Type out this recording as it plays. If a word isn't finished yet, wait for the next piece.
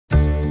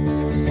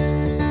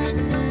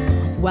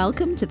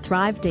Welcome to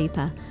Thrive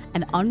Deeper,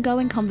 an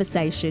ongoing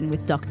conversation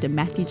with Dr.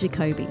 Matthew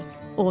Jacoby,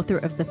 author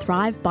of the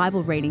Thrive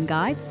Bible Reading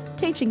Guides,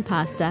 teaching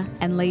pastor,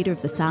 and leader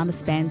of the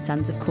Psalmist band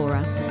Sons of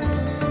Korah.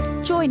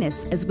 Join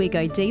us as we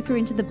go deeper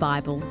into the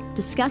Bible,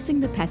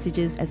 discussing the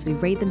passages as we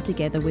read them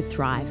together with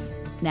Thrive.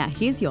 Now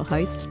here's your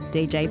host,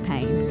 DJ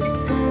Payne.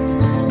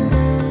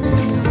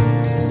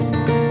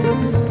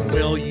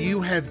 Well, you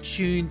have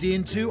tuned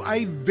into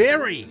a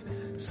very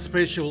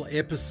special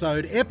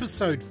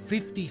episode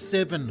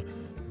 57.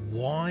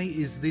 Why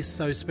is this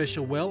so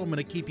special? Well, I'm going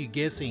to keep you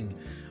guessing.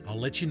 I'll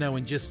let you know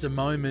in just a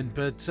moment.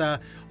 But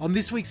on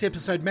this week's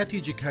episode,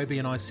 Matthew Jacoby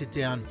and I sit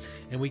down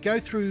and we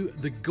go through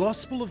the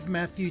Gospel of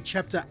Matthew,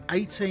 chapter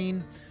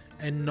 18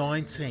 and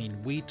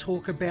 19. We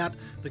talk about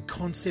the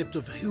concept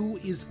of who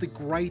is the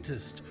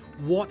greatest,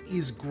 what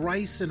is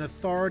grace and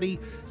authority,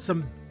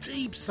 some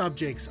deep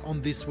subjects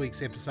on this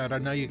week's episode. I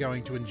know you're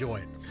going to enjoy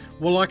it.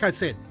 Well, like I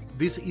said,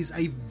 this is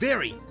a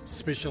very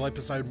special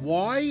episode.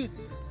 Why?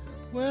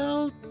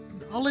 Well,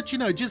 I'll let you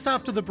know just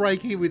after the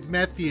break here with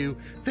Matthew.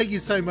 Thank you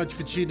so much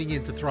for tuning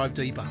in to Thrive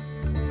Deeper.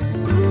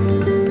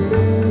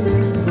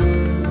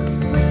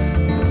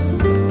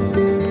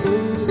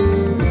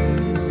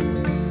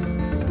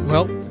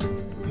 Well,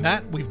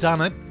 Matt, we've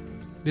done it.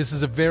 This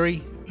is a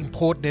very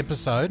important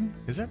episode.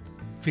 Is it?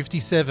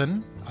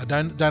 57.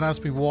 Don't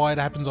ask me why it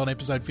happens on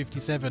episode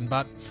 57,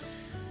 but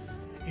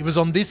it was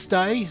on this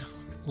day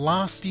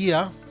last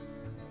year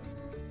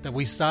that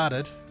we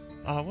started.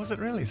 Oh, was it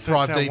really? So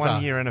Thrive it's our Deeper.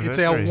 1 year anniversary.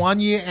 It's our 1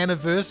 year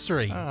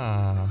anniversary.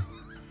 Ah.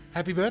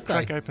 Happy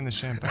birthday. Crack open the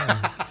champagne.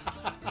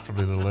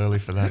 Probably a little early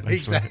for that. Actually.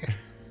 Exactly.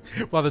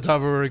 By the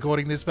time we're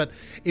recording this. But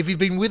if you've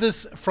been with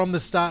us from the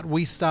start,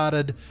 we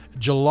started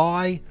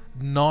July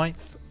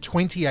 9th,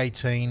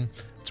 2018.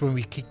 It's when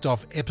we kicked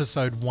off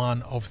episode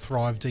 1 of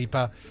Thrive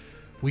Deeper.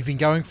 We've been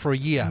going for a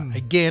year.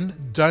 Again,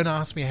 don't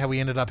ask me how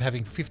we ended up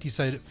having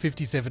 57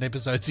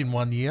 episodes in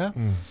 1 year.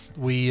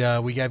 We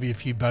gave you a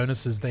few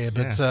bonuses there,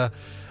 but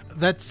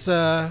that's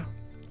I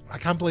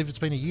can't believe it's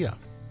been a year.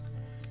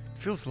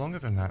 Feels longer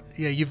than that.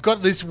 Yeah, you've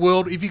got this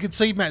world. If you could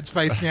see Matt's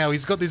face now,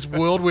 he's got this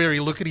world-weary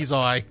look in his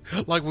eye,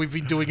 like we've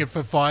been doing it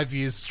for 5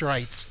 years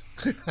straight.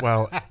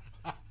 Well,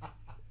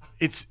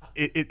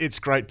 it's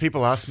great.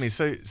 People ask me,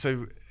 so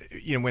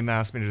you know, when they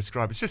ask me to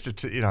describe, it's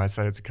just I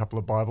say it's a couple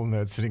of Bible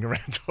nerds sitting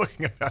around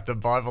talking about the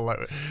Bible.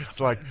 It's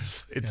like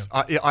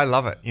I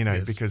love it,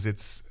 because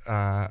it's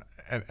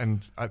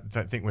and I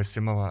don't think we're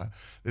similar.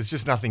 There's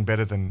just nothing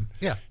better than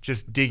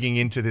just digging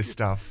into this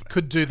stuff.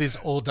 Could do this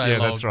all day long. Yeah,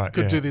 that's right.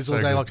 Could do this all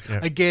day long. Yeah.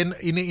 Again,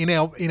 in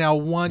our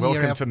 1 year.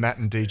 Welcome to Matt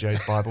and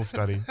DJ's Bible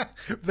study.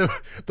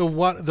 the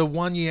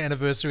 1 year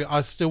anniversary.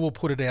 I still will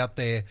put it out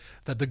there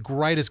that the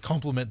greatest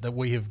compliment that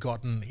we have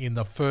gotten in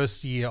the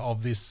first year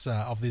of this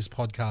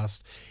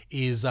podcast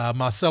is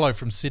Marcelo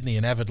from Sydney,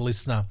 an avid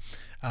listener.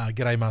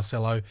 G'day,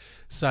 Marcelo,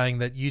 saying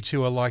that you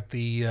two are like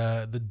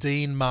the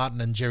Dean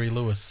Martin and Jerry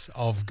Lewis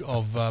of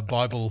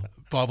Bible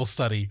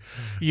study.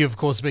 You, of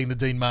course, being the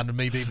Dean Martin and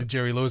me being the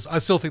Jerry Lewis. I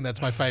still think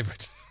that's my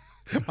favourite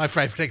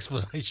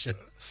explanation.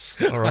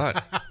 All right.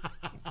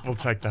 We'll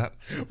take that.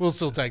 We'll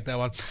still take that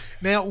one.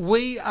 Now,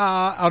 we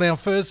are on our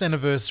first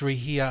anniversary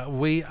here.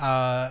 We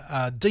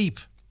are deep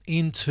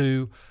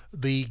into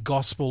the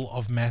Gospel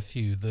of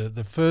Matthew,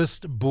 the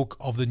first book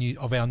of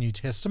our New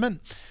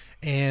Testament.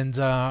 And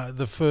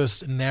the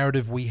first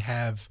narrative we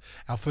have,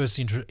 our first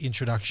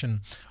introduction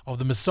of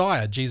the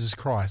Messiah, Jesus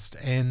Christ.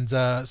 And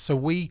so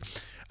we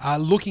are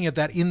looking at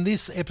that. In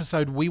this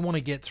episode, we want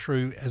to get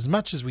through as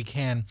much as we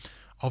can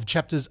of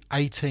chapters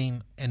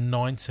 18 and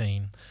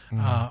 19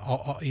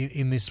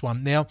 in this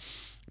one. Now,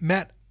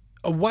 Matt,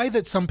 a way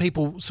that some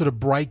people sort of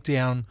break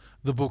down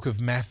the book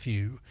of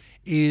Matthew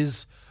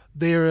is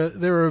there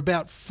are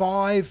about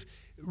 5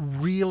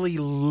 really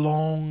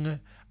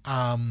long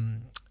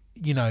 5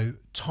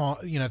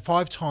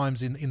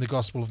 times in the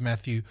Gospel of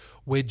Matthew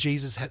where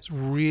Jesus has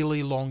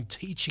really long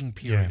teaching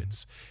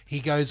periods.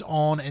 He goes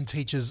on and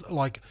teaches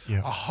a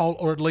whole,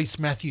 or at least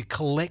Matthew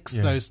collects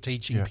those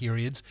teaching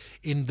periods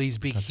in these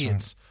big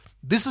hits.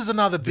 Right. This is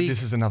another big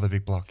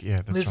block.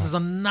 Yeah, this is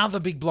another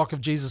big block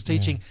of Jesus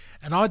teaching.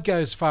 And I'd go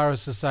as far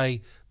as to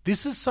say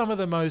this is some of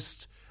the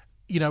most,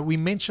 we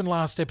mentioned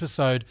last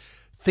episode,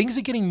 things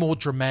are getting more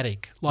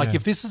dramatic.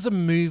 If this is a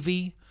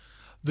movie,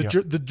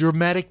 the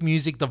dramatic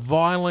music, the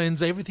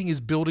violins, everything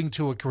is building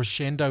to a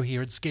crescendo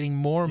here. It's getting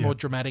more and more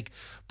dramatic.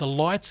 The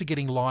lights are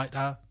getting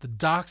lighter. The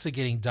darks are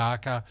getting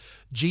darker.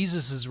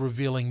 Jesus is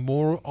revealing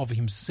more of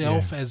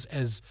himself as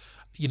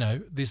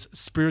this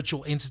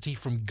spiritual entity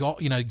from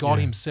God, God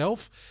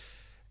himself.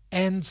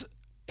 And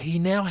he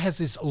now has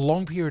this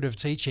long period of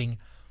teaching.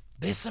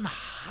 There's some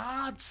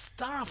hard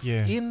stuff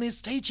in this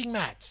teaching,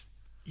 Matt.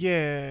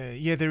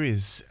 Yeah, there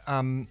is.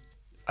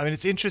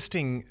 It's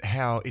interesting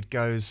how it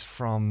goes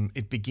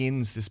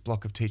this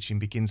block of teaching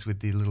begins with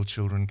the little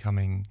children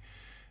coming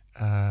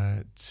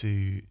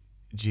to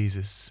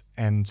Jesus.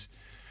 And,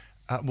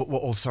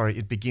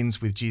 it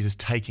begins with Jesus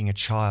taking a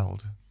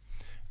child.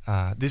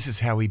 This is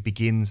how he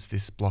begins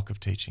this block of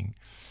teaching.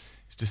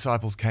 his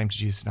disciples came to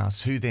Jesus and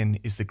asked, "Who then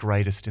is the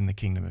greatest in the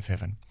kingdom of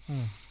heaven?"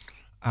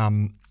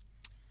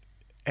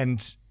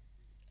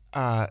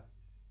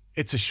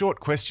 It's a short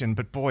question,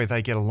 but boy,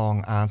 they get a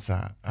long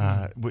answer.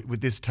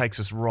 This takes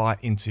us right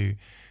into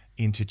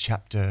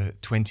chapter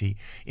 20.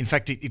 In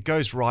fact, it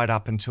goes right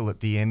up until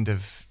at the end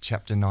of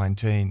chapter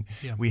 19.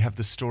 Yeah. We have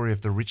the story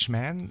of the rich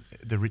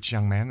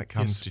young man that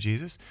comes to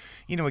Jesus.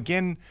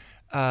 Again,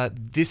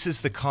 this is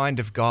the kind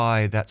of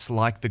guy that's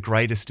like the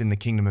greatest in the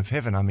kingdom of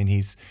heaven. I mean,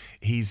 he's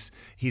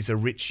a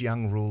rich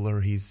young ruler.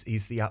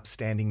 He's the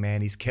upstanding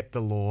man. He's kept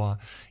the law.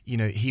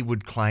 He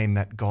would claim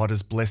that God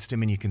has blessed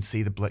him, and you can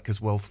see because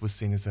wealth was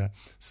seen as a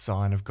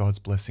sign of God's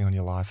blessing on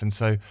your life. And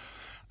so,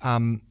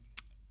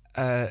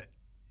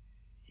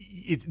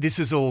 this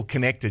is all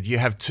connected. You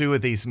have two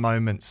of these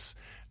moments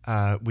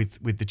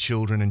with the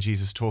children and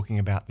Jesus talking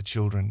about the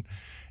children.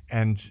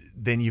 And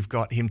then you've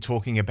got him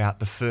talking about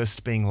the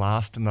first being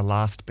last and the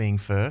last being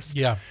first.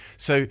 Yeah.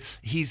 So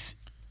this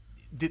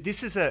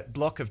is a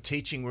block of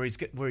teaching where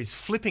he's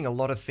flipping a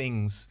lot of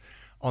things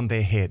on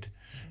their head,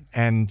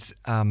 and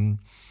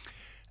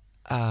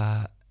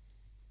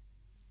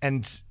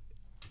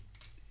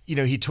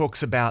he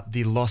talks about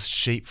the lost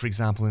sheep, for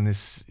example, in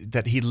this,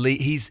 that he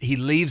leaves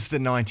the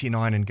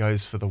 99 and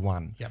goes for the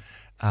one. Yep.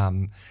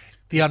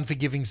 The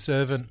unforgiving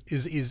servant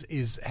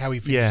is how he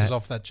finishes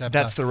off that chapter.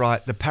 That's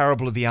the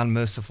parable of the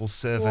unmerciful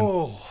servant.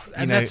 Oh,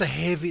 and that's a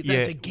heavy.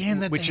 That's a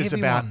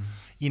heavy one.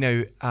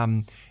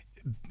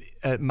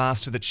 A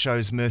master that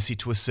shows mercy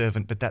to a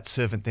servant, but that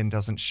servant then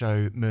doesn't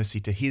show mercy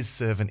to his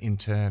servant in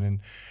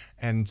turn,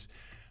 and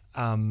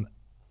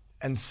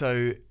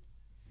so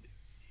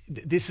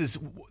this is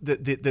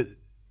the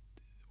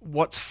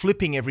what's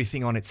flipping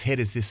everything on its head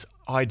is this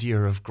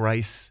idea of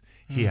grace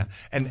here.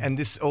 And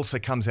this also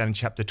comes out in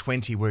chapter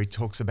 20, where he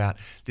talks about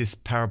this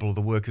parable of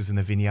the workers in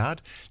the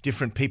vineyard.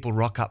 Different people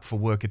rock up for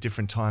work at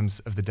different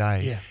times of the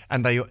day. Yeah.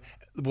 And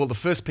the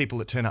first people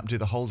that turn up and do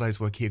the whole day's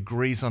work, he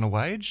agrees on a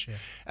wage. Yeah.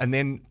 And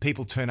then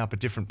people turn up at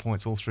different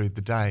points all through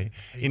the day,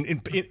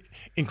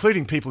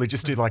 including people who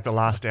just do like the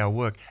last hour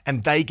work,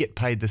 and they get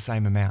paid the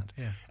same amount.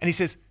 Yeah. And he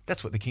says,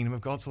 that's what the kingdom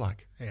of God's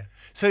like. Yeah.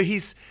 So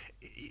he's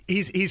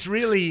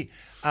really...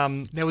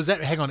 now, is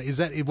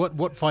that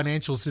what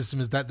financial system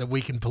is that we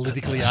can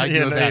politically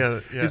argue about? Yeah.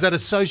 Is that a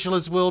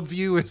socialist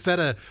worldview? Is that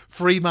a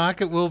free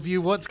market worldview?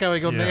 What's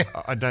going on there?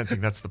 I don't think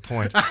that's the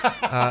point.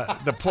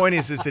 The point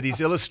is that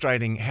he's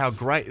illustrating how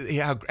great,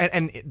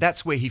 and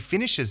that's where he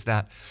finishes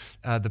that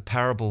the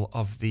parable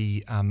of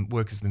the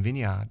workers in the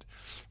vineyard,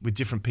 with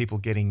different people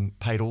getting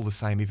paid all the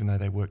same, even though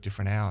they work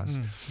different hours.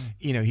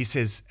 He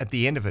says at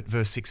the end of it,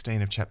 verse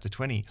 16 of chapter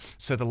 20,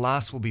 so the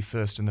last will be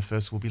first and the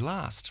first will be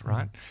last,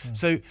 right?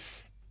 So,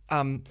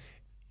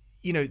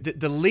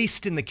 the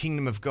least in the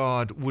kingdom of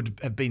God would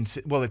have been,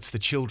 well, it's the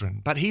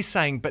children. But he's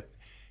saying, but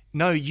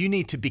no, you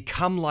need to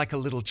become like a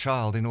little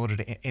child in order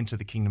to enter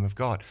the kingdom of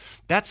God.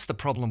 That's the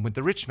problem with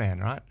the rich man,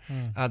 right?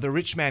 The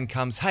rich man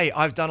comes, hey,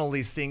 I've done all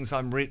these things.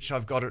 I'm rich.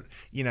 I've got it,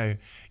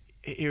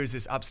 here is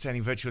this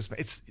upstanding, virtuous man.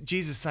 It's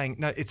Jesus saying,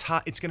 no, it's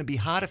hard. It's going to be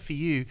harder for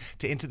you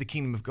to enter the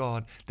kingdom of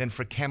God than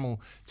for a camel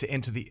to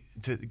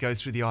go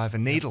through the eye of a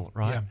needle,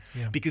 right?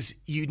 Yeah. Because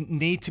you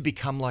need to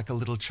become like a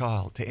little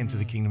child to enter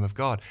the kingdom of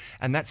God.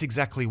 And that's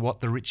exactly what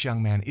the rich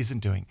young man isn't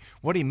doing.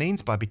 What he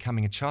means by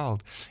becoming a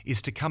child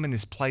is to come in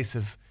this place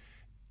of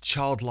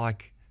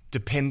childlike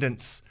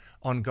dependence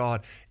on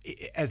God,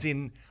 as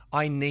in,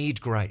 I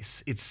need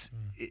grace. It's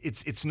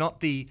not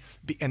the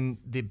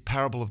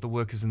parable of the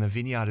workers in the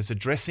vineyard is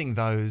addressing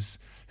those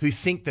who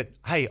think that,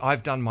 hey,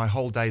 I've done my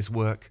whole day's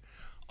work,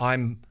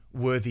 I'm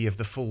worthy of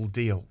the full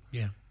deal.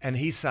 Yeah. And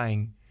he's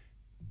saying,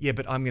 yeah,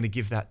 but I'm going to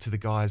give that to the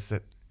guys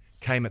that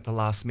came at the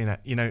last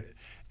minute,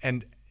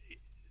 and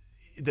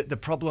the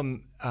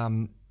problem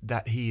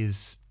that he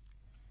is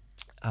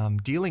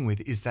dealing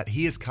with is that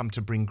he has come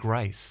to bring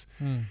grace.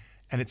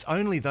 And it's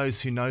only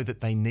those who know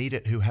that they need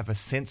it, who have a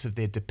sense of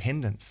their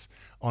dependence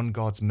on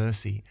God's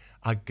mercy,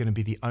 are going to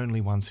be the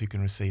only ones who can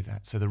receive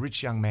that. So the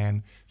rich young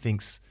man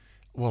thinks,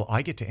 well,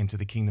 I get to enter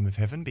the kingdom of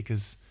heaven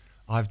because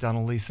I've done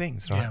all these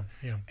things, right?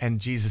 Yeah.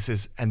 And Jesus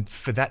says, and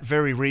for that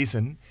very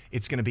reason,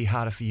 it's going to be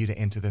harder for you to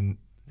enter than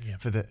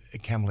for the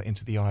camel to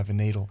enter the eye of a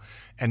needle.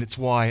 And it's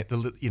why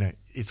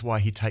it's why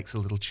he takes the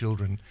little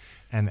children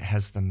and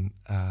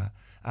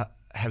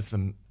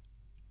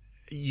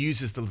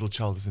uses the little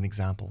child as an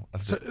example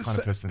of the kind of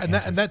person that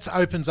enters. And that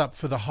opens up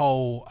for the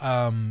whole,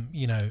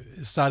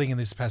 starting in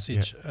this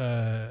passage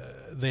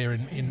there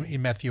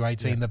in Matthew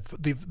 18,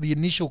 the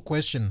initial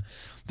question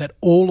that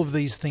all of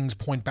these things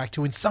point back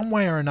to in some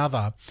way or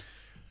another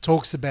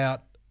talks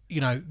about,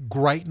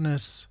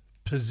 greatness,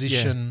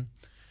 position,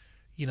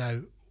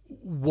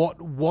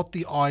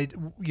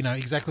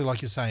 exactly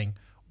like you're saying,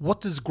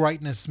 what does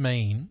greatness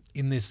mean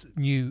in this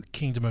new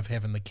kingdom of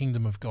heaven, the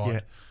kingdom of God?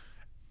 Yeah.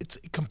 It's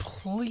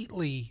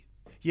completely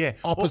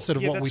opposite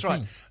of what we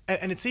think.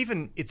 And it's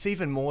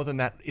even more than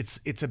that.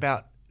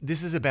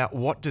 This is about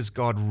what does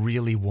God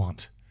really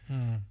want?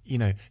 You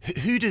know,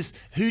 who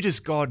does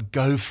God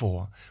go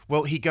for?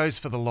 Well, he goes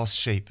for the lost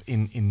sheep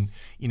in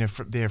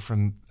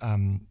from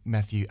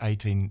Matthew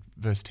 18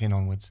 verse 10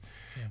 onwards.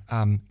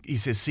 He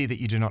says, "See that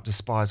you do not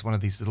despise one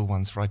of these little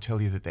ones, for I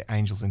tell you that the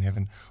angels in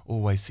heaven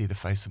always see the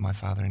face of my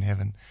Father in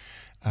heaven."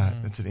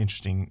 That's an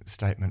interesting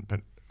statement,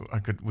 but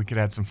we could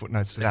add some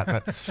footnotes to that.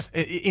 But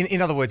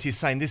in other words, he's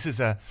saying this is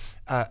a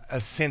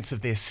sense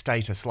of their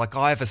status. Like,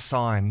 I've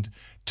assigned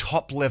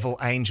top level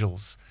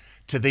angels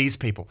to these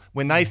people.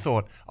 When they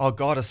thought, oh,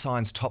 God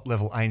assigns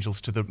top-level angels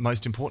to the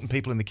most important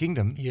people in the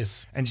kingdom.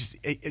 Yes. And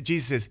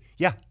Jesus says,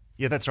 yeah,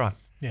 that's right.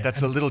 Yeah. That's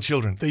the little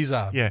children. These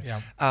are.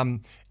 Yeah.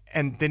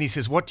 And then he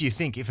says, what do you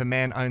think? If a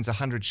man owns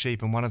 100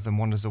 sheep and one of them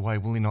wanders away,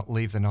 will he not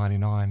leave the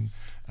 99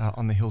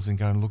 on the hills and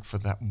go and look for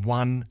that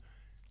one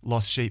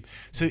lost sheep?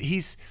 So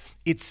it's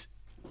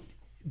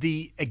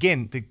the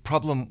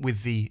problem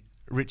with the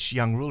rich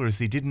young ruler is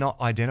he did not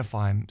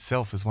identify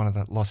himself as one of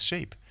the lost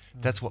sheep.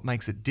 That's what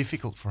makes it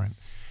difficult for him.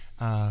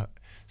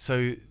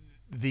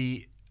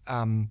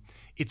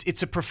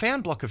 It's a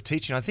profound block of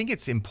teaching. I think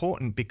it's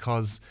important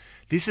because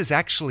this is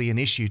actually an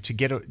issue to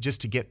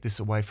get this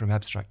away from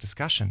abstract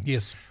discussion.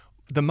 Yes.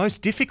 The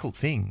most difficult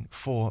thing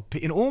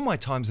in all my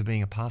times of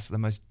being a pastor,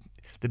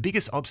 the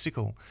biggest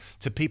obstacle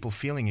to people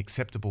feeling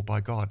acceptable by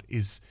God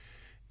is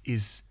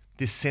this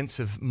sense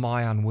of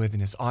my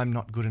unworthiness. I'm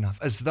not good enough,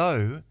 as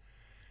though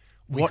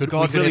what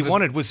God really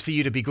wanted was for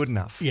you to be good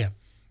enough. Yeah.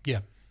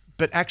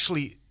 But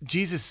actually,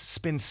 Jesus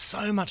spends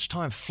so much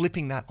time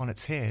flipping that on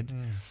its head,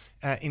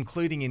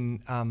 including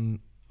in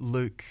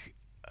Luke,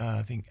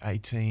 I think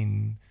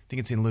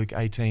it's in Luke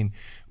 18,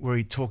 where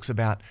he talks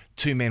about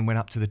two men went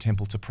up to the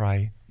temple to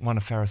pray, one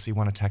a Pharisee,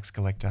 one a tax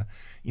collector.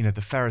 You know,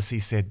 the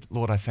Pharisee said,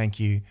 Lord, I thank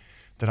you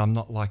that I'm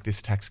not like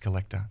this tax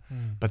collector.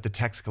 But the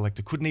tax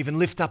collector couldn't even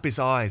lift up his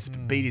eyes,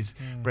 beat his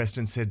breast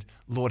and said,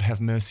 Lord,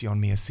 have mercy on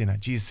me, a sinner.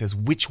 Jesus says,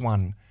 which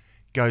one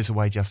goes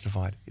away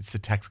justified? It's the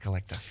tax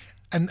collector.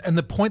 And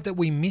the point that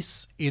we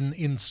miss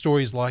in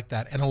stories like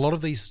that, and a lot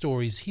of these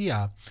stories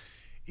here,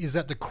 is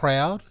that the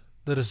crowd,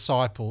 the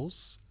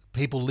disciples,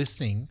 people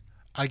listening,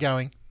 are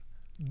going,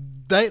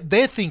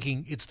 they're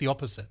thinking it's the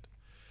opposite.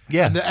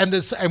 Yeah.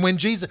 And when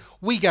Jesus,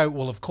 we go,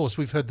 well, of course,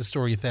 we've heard the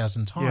story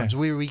 1,000 times. Yeah.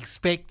 We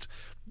expect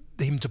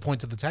him to point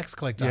to the tax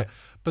collector. Yeah.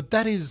 But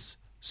that is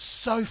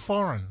so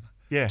foreign.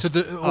 Yeah. To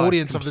the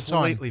audience of the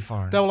time. Completely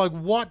foreign. They were like,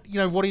 what?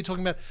 What are you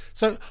talking about?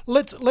 So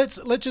let's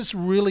just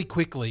really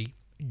quickly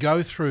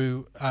go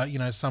through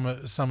some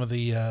of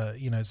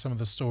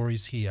the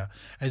stories here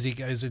as he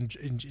goes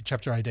in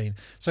chapter 18.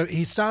 So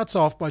he starts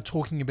off by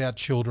talking about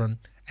children,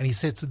 and he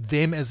sets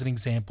them as an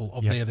example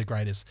of they're the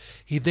greatest.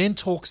 He then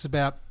talks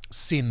about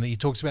sin. He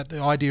talks about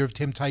the idea of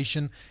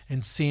temptation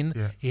and sin.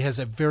 Yeah. He has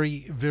a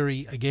very,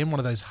 very, again,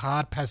 one of those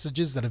hard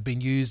passages that have been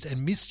used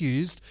and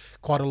misused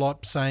quite a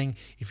lot, saying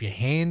if your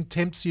hand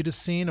tempts you to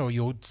sin, or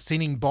you're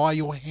sinning by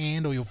your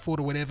hand or your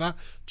foot or whatever,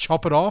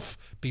 chop it off.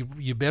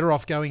 You're better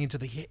off going into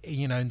the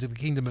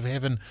kingdom of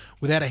heaven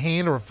without a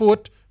hand or a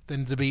foot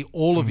than to be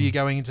all of you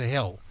going into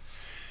hell.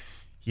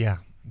 Yeah.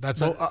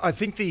 I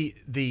think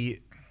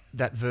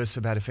that verse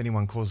about if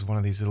anyone causes one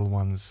of these little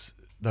ones,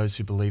 those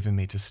who believe in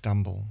me, to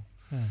stumble.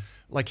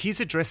 Like, he's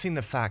addressing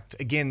the fact,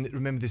 again,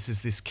 remember, this is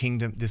this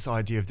kingdom, this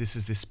idea of this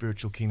is this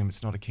spiritual kingdom.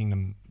 It's not a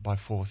kingdom by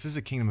force. This is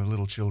a kingdom of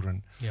little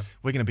children. Yep.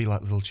 We're going to be like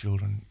little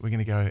children. We're going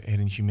to go ahead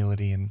in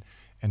humility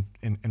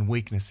and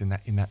weakness in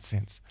that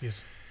sense.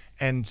 Yes.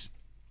 And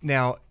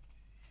now,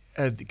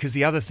 because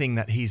the other thing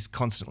that he's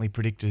constantly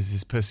predicted is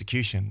this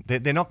persecution.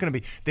 They're not going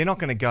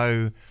to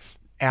go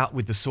out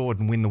with the sword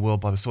and win the world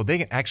by the sword.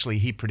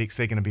 He predicts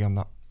they're going to be on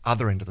the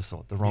other end of the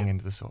sword, the wrong end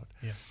of the sword.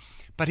 Yeah.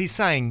 But he's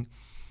saying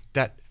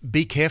that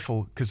be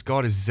careful, because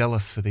God is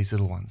zealous for these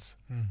little ones,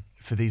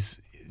 for these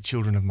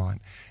children of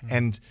mine.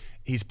 And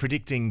he's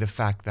predicting the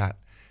fact that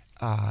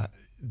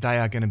they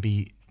are going to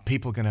be,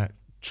 people are going to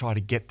try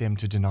to get them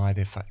to deny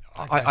their faith.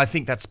 Okay. I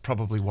think that's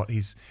probably what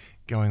he's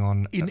going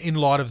on. In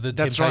light of the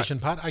temptation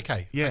right. part?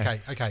 Okay. Yeah.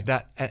 Okay.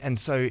 And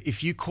so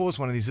if you cause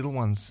one of these little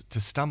ones to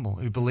stumble,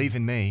 who believe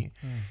in me,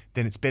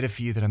 then it's better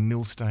for you that a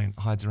millstone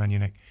hides around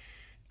your neck.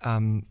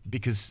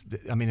 Because,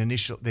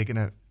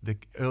 the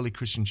early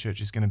Christian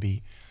church is going to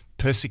be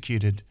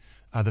persecuted.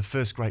 The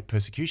first great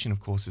persecution, of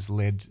course, is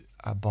led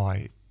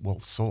by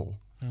Saul,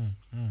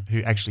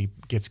 who actually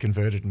gets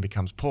converted and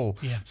becomes Paul.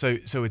 Yeah.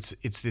 So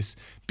it's this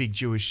big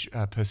Jewish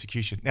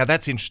persecution. Now,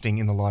 that's interesting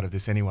in the light of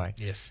this anyway.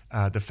 Yes.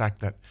 The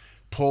fact that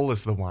Paul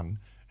is the one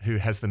who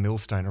has the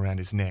millstone around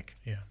his neck,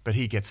 but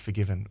he gets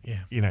forgiven.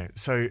 Yeah.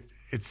 So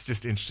it's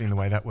just interesting the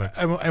way that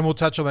works. And we'll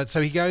touch on that.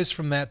 So he goes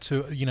from that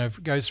to,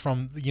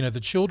 the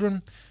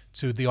children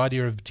to the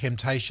idea of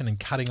temptation and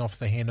cutting off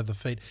the hand or the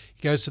feet.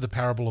 He goes to the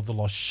parable of the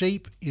lost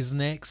sheep is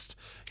next.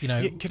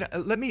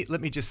 Let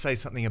me just say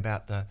something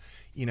about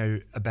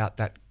about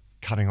that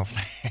cutting off the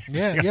hand.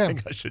 Yeah. I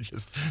think I should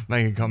just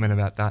make a comment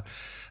about that.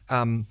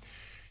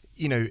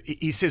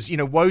 He says,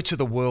 woe to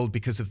the world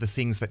because of the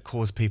things that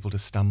cause people to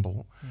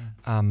stumble.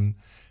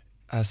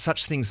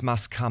 Such things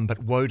must come, but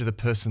woe to the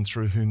person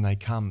through whom they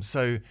come.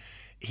 So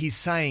he's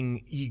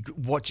saying,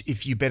 watch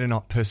if you better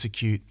not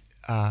persecute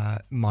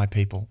my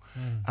people.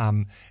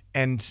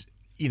 And,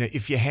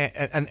 if your hand,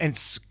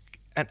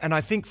 and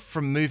I think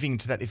from moving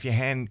to that, if your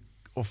hand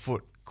or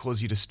foot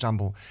cause you to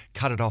stumble,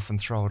 cut it off and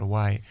throw it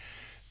away.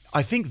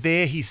 I think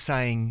there he's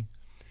saying,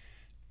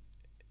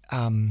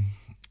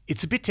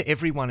 it's a bit to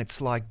everyone. It's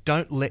like,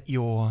 don't let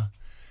your,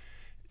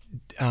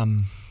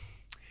 hold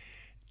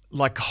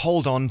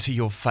on to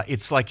your faith.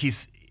 It's like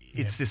it's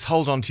this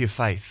hold on to your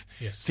faith.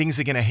 Yes. Things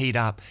are going to heat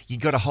up. You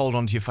got to hold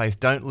on to your faith.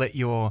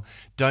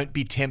 Don't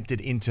be tempted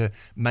into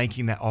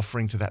making that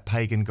offering to that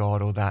pagan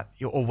god or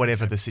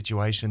whatever the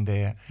situation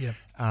there. Yep.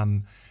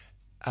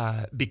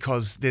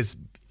 Because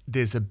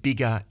there's a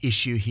bigger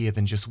issue here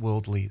than just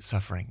worldly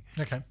suffering.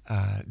 Okay.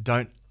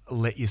 Don't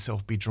let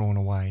yourself be drawn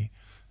away.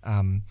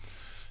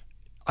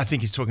 I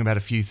think he's talking about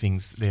a few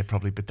things there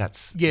probably, but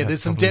that's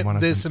there's some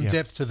depth. There's some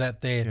depth to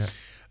that there. Yeah.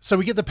 So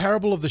we get the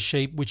parable of the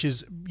sheep, which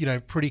is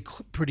pretty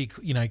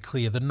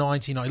clear. The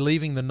 99,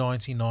 leaving the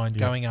 99,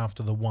 going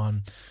after the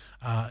one.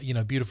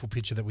 Beautiful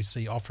picture that we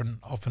see often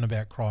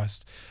about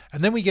Christ.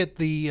 And then we get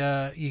he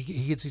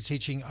gets his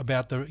teaching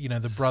about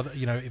the brother.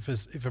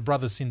 If a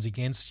brother sins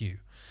against you.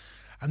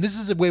 And this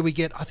is where we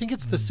get, I think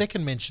it's the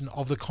second mention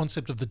of the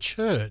concept of the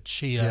church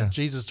here. Yeah.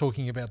 Jesus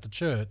talking about the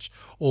church,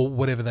 or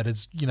whatever that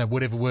is,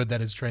 whatever word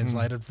that is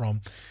translated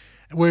from,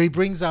 where he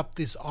brings up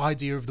this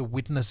idea of the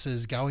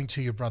witnesses going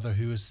to your brother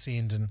who has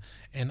sinned,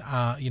 and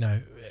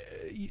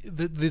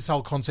this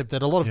whole concept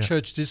that a lot of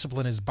church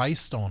discipline is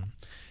based on.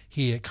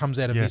 Here it comes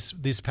out of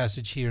this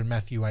passage here in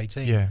Matthew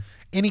 18. Yeah.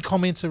 Any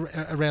comments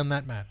around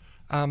that, Matt?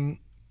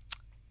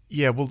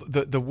 Well,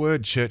 the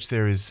word church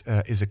there is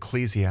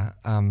ecclesia.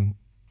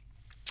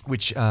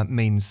 Which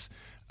means,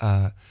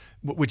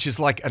 which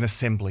is like an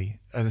assembly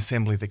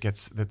that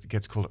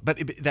gets called. But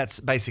that's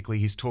basically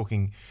he's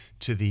talking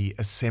to the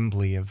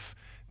assembly of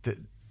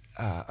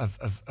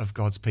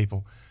God's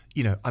people.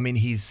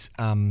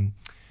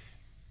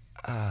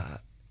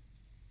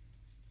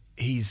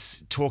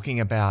 He's talking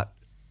about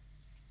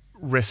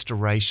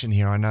restoration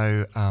here.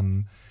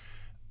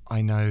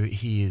 I know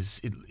he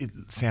is. It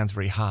sounds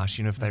very harsh.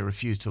 If they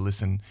refuse to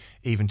listen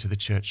even to the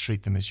church,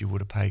 treat them as you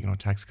would a pagan or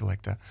tax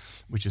collector,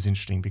 which is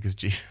interesting because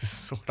Jesus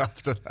sought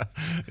after that.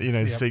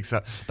 Seeks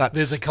up. But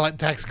there's a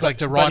tax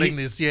collector writing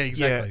this. Yeah,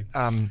 exactly.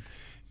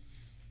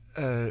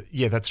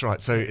 That's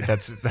right. So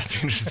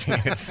that's interesting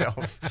in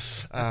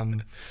itself.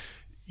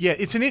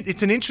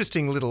 It's an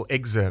interesting little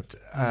excerpt,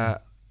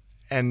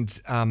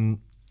 and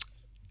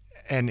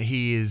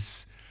he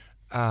is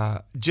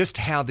just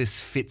how this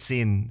fits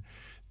in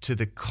to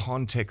the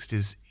context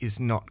is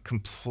not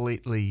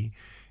completely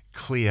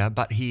clear,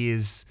 but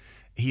it's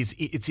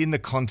in the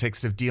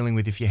context of dealing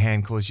with if your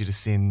hand caused you to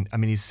sin.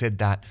 He's said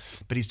that,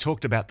 but he's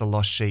talked about the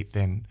lost sheep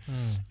then,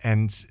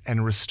 and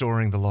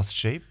restoring the lost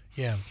sheep.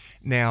 Yeah.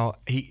 Now,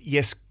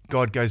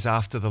 God goes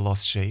after the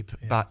lost sheep,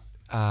 but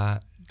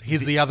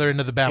here's the other end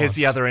of the balance. Here's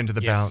the other end of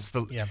the Yes.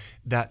 balance.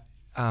 That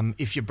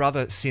if your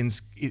brother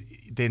sins,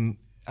 then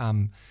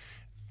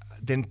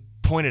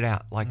point it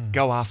out. Like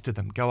go after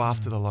them. Go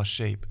after the lost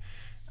sheep.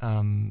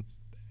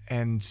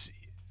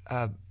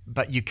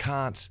 But you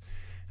can't.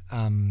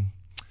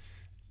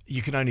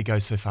 You can only go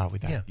so far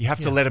with that. Yeah, you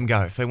have to let them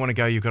go. If they want to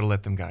go, you've got to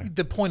let them go.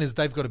 The point is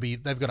they've got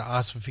to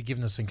ask for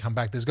forgiveness and come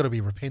back. There's got to be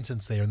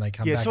repentance there, and they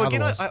come back. So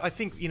again, otherwise, I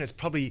think it's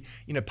probably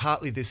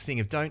partly this thing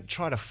of don't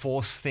try to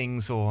force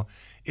things, or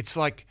it's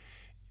like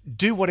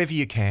do whatever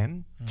you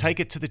can, take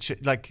it to the church,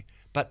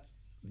 but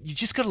you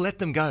just got to let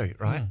them go,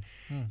 right?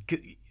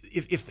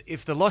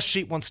 If the lost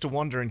sheep wants to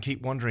wander and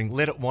keep wandering,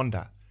 let it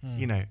wander,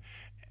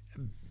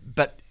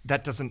 But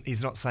that doesn't.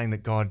 He's not saying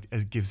that God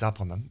gives up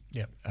on them.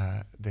 Yeah.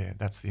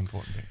 That's the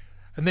important thing.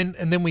 And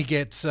then we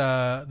get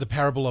the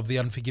parable of the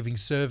unforgiving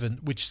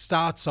servant, which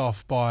starts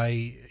off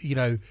by you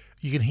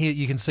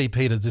can see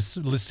Peter just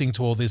listening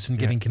to all this and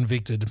getting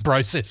convicted and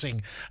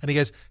processing, and he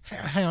goes,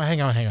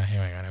 hang on,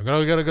 I've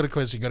got a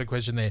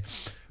question there.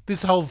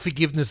 This whole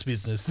forgiveness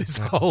business, this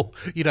whole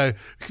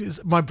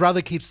my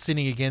brother keeps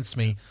sinning against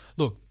me.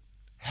 Look,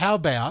 how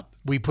about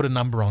we put a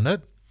number on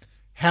it?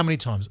 How many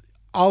times?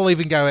 I'll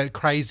even go out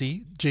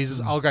crazy.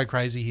 Jesus, I'll go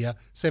crazy here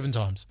 7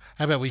 times.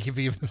 How about we can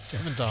forgive them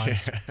 7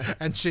 times? Yeah.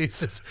 And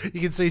Jesus, you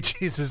can see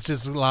Jesus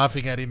just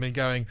laughing at him and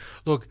going,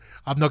 look,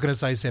 I'm not going to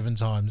say 7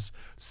 times,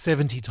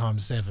 70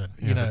 times 7,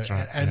 That's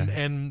right.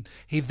 And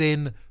he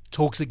then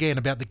talks again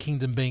about the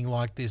kingdom being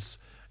like this,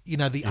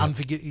 the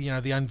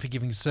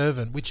unforgiving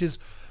servant, which is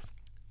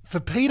for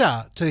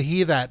Peter to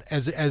hear that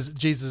as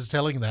Jesus is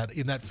telling that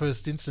in that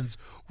first instance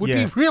would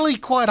be really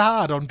quite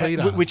hard on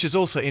Peter. Which is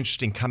also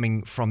interesting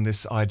coming from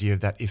this idea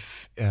that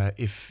if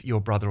your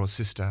brother or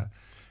sister,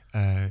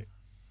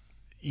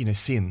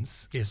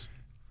 sins, yes,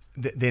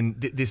 then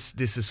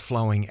this is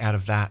flowing out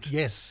of that.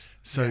 Yes.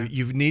 So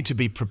you need to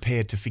be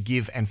prepared to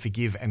forgive and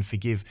forgive and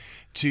forgive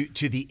to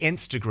the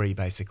nth degree,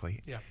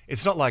 basically. Yeah.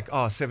 It's not like,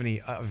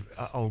 70,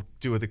 I'll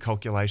do the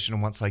calculation,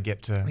 and once I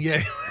get to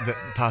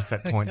past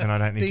that point, then I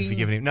don't need to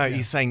forgive him. No,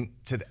 he's saying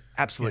to the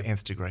absolute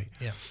nth degree.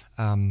 Yeah.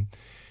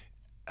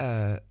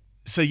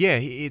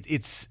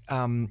 It's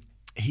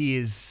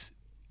he's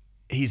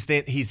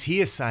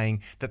here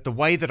saying that the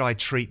way that I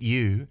treat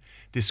you,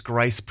 this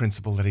grace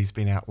principle that he's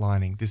been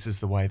outlining, this is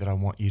the way that I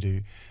want you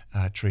to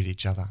treat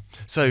each other.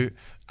 So,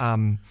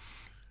 and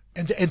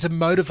to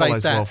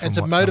motivate that, well and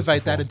to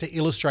motivate that, and to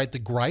illustrate the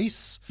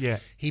grace, yeah,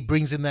 he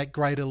brings in that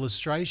great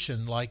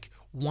illustration. Like,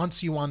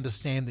 once you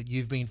understand that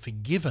you've been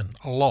forgiven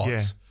a lot,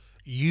 yeah,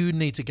 you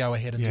need to go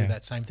ahead and do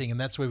that same thing. And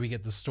that's where we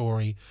get the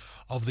story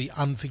of the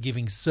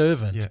unforgiving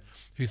servant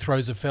who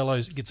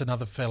gets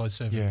another fellow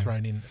servant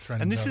thrown in.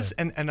 And this is,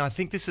 and I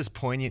think this is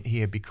poignant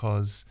here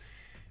because,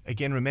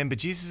 again, remember,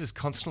 Jesus is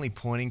constantly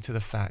pointing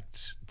to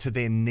to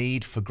their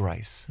need for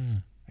grace.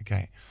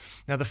 Okay.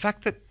 Now, the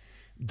fact that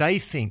they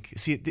think,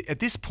 at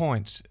this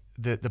point,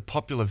 the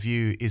popular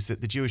view is that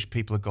the Jewish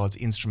people are God's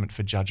instrument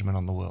for judgment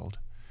on the world.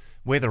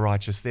 We're the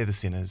righteous, they're the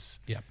sinners.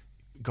 Yeah.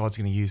 God's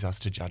going to use us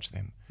to judge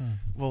them.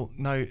 Well,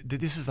 no,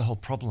 this is the whole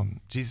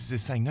problem. Jesus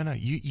is saying, no,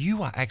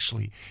 you are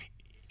actually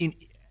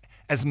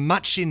as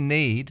much in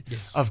need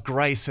of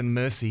grace and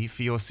mercy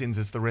for your sins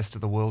as the rest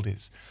of the world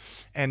is.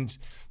 And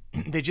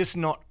they're just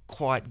not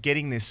quite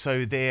getting this.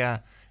 So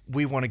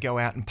we want to go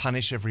out and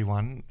punish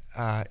everyone.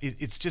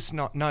 It's just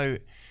not,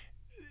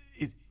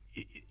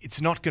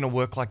 it's not going to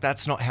work like that.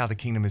 That's not how the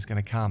kingdom is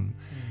going to come.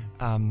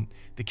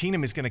 The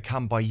kingdom is going to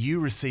come by you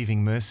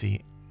receiving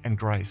mercy and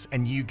grace,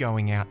 and you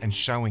going out and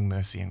showing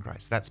mercy and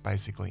grace. That's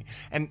basically,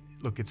 and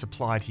look, it's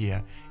applied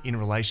here in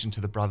relation to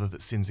the brother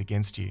that sins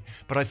against you.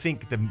 But I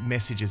think the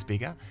message is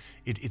bigger.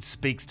 It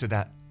speaks to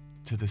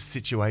the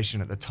situation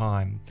at the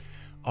time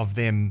of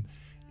them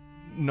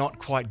not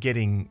quite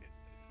getting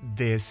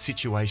their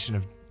situation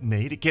of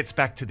need. It gets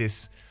back to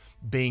this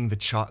being the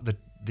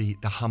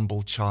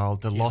humble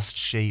child, the lost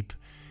sheep.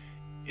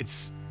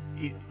 It's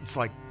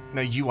like, no,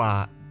 you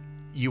are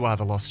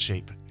the lost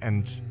sheep,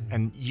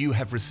 and you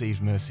have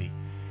received mercy.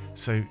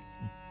 So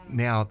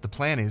now the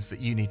plan is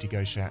that you need to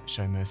go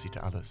show mercy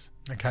to others.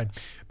 Okay,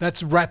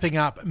 that's wrapping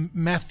up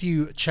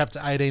Matthew chapter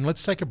 18.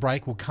 Let's take a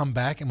break. We'll come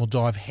back and we'll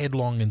dive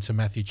headlong into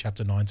Matthew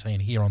chapter 19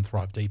 here on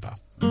Thrive Deeper.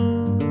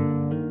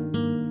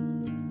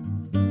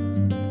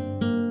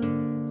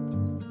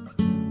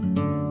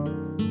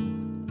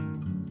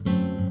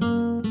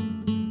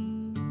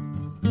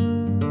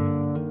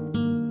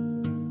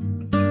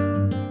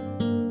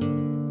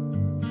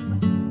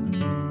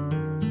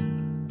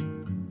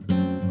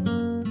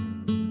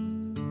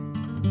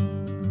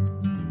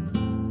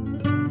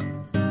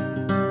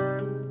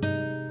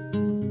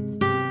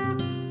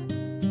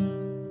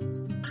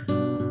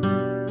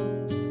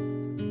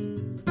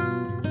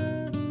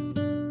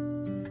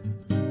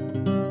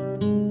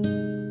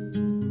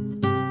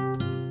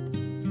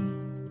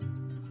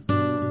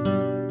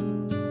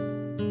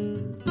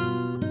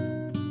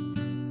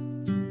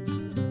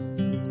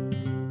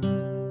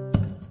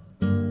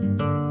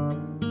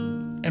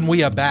 And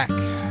we are back.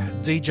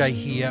 DJ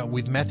here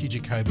with Matthew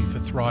Jacoby for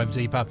Thrive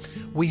Deeper.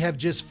 We have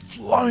just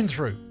flown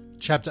through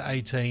chapter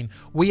 18.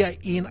 We are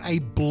in a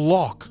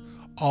block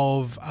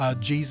of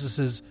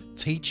Jesus's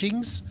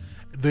teachings.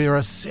 There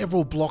are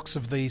several blocks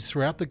of these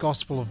throughout the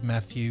Gospel of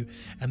Matthew,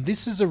 and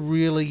this is a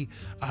really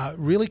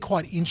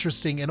quite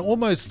interesting and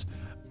almost,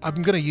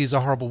 I'm going to use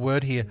a horrible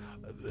word here,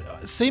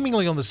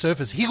 seemingly on the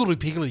surface,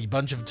 higgledy-piggledy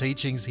bunch of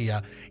teachings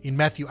here in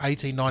Matthew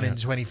 18, 19,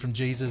 and 20 from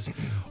Jesus.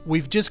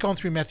 We've just gone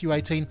through Matthew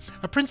 18.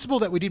 A principle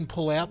that we didn't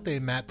pull out there,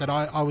 Matt, that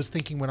I was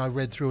thinking when I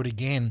read through it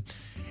again,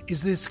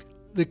 is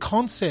the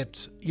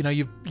concept,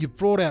 you've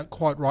brought out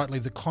quite rightly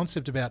the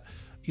concept about,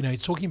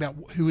 talking about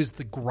who is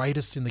the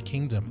greatest in the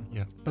kingdom.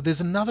 Yeah. But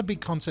there's another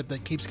big concept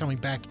that keeps coming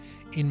back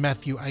in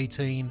Matthew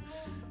 18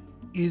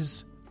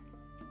 is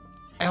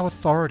our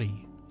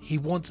authority. He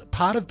wants,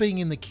 part of being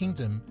in the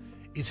kingdom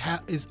is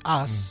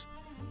us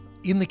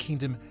in the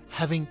kingdom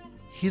having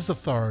his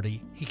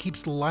authority. He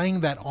keeps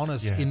laying that on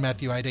us in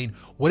Matthew 18.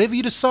 Whatever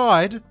you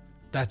decide,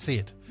 that's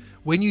it.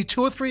 When you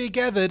 2 or 3 are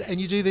gathered and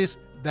you do this,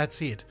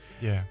 that's it.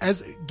 Yeah.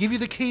 As give you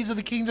the keys of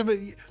the kingdom,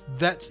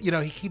 that's,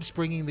 he keeps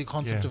bringing the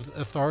concept of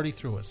authority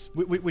through us.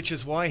 Which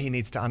is why he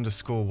needs to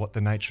underscore what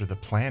the nature of the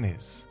plan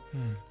is.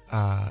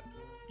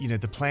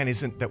 The plan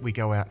isn't that we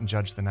go out and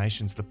judge the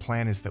nations. The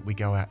plan is that we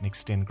go out and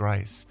extend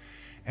grace.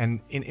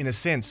 And in a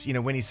sense,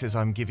 when he says,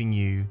 I'm giving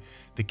you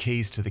the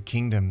keys to the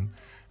kingdom,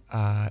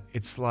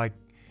 it's like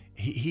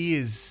he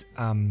is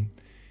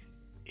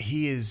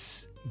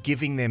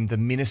giving them the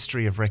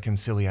ministry of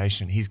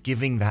reconciliation. He's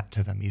giving that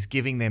to them. He's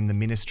giving them the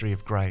ministry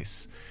of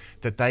grace,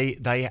 that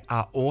they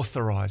are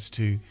authorized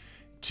to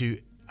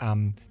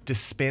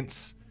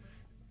dispense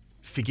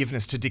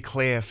forgiveness, to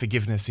declare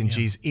forgiveness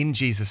in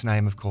Jesus'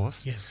 name, of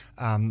course. Yes.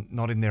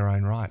 Not in their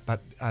own right.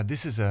 But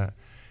this is a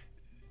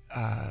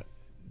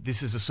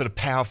sort of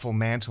powerful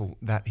mantle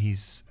that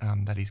he's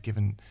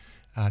given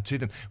to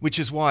them, which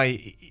is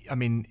why,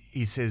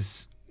 he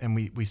says, and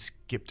we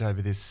skipped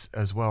over this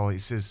as well, he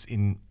says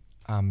in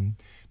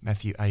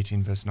Matthew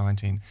 18, verse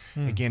 19,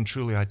 again,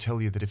 truly I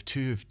tell you that if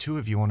two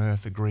of you on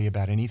earth agree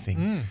about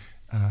anything,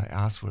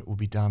 Ask what will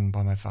be done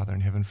by my Father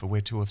in heaven, for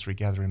where 2 or 3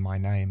 gather in my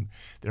name,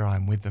 there I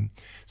am with them.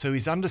 So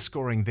he's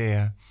underscoring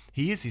there,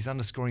 he's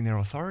underscoring their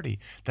authority,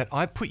 that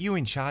I put you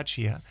in charge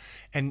here.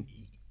 And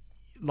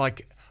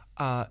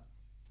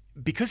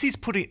because he's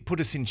put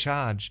us in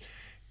charge,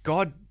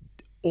 God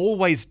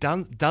always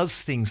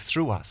does things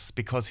through us,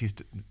 because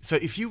so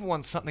if you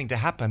want something to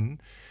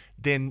happen,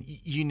 then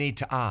you need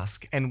to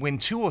ask. And when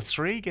 2 or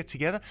 3 get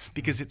together,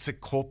 because it's a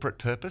corporate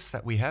purpose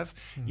that we have,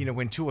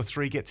 when 2 or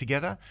 3 get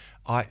together,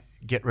 I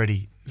get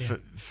ready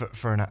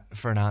for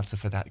an answer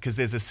for that, because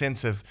there's a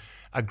sense of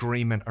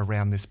agreement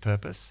around this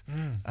purpose.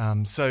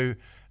 So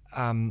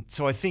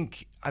I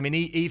think,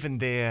 even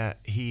there,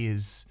 he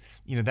is,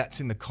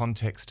 that's in the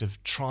context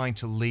of trying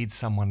to lead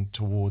someone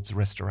towards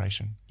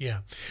restoration. Yeah.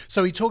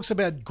 So he talks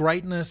about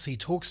greatness, he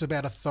talks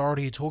about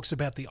authority, he talks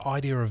about the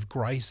idea of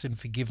grace and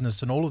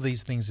forgiveness and all of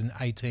these things in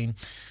 18.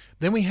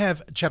 Then we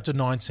have chapter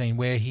 19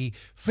 where he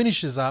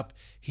finishes up,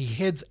 he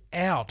heads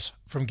out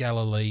from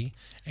Galilee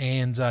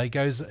and he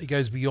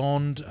goes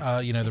beyond,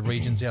 the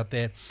regions out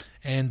there,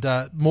 and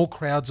more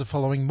crowds are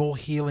following, more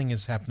healing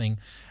is happening.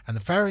 And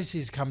the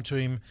Pharisees come to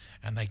him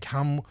and they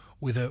come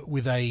with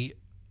a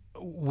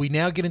we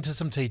now get into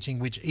some teaching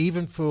which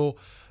even for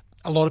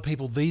a lot of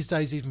people these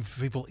days, even for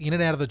people in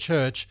and out of the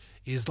church,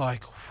 is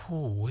like,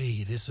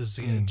 this is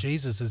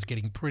Jesus is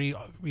getting pretty,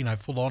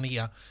 full on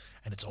here,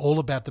 and it's all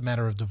about the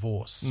matter of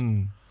divorce.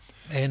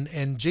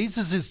 And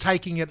Jesus is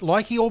taking it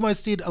like he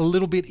almost did a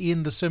little bit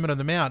in the Sermon on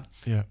the Mount.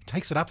 Yeah,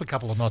 takes it up a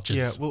couple of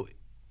notches. Yeah, well,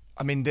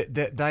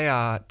 they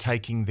are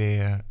taking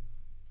their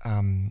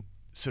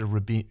sort of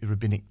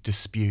rabbinic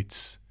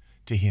disputes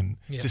to him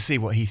to see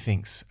what he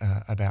thinks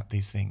about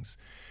these things.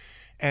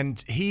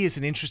 And he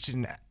isn't interested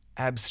in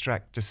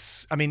abstract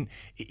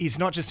he's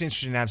not just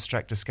interested in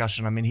abstract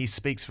discussion. he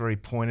speaks very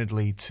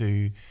pointedly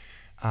to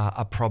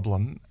a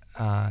problem,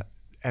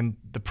 and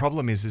the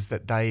problem is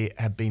that they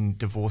have been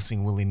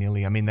divorcing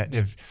willy-nilly.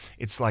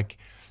 It's like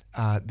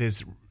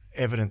there's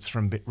evidence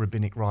from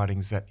rabbinic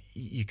writings that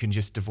you can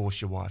just divorce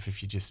your wife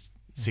if you're just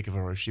sick of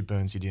her, or if she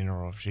burns your dinner,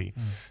 or if she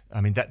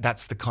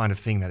that's the kind of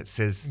thing that it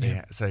says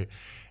there.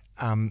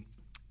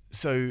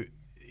 So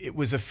it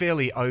was a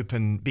fairly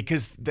open,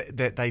 because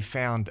they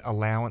found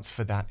allowance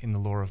for that in the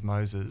law of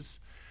Moses.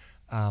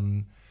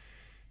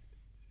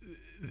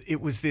 It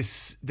was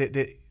this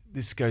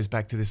goes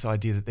back to this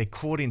idea that they're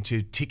caught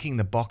into ticking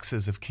the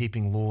boxes of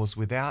keeping laws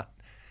without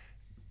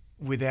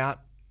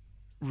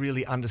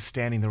really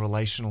understanding the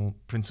relational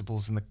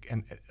principles and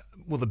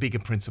the bigger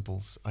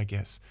principles, I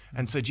guess.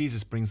 And so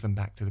Jesus brings them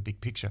back to the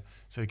big picture.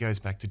 So he goes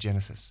back to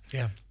Genesis.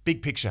 Yeah,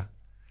 big picture.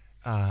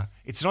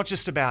 It's not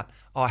just about,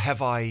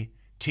 have I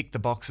tick the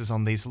boxes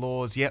on these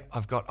laws? Yep,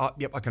 I've got.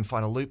 I can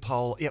find a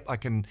loophole. Yep, I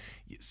can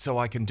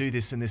do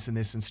this and this and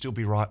this and still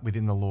be right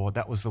within the law.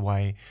 That was the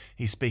way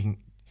he's speaking.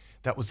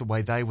 That was the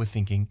way they were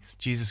thinking.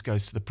 Jesus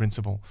goes to the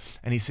principle,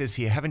 and he says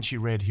here, "Haven't you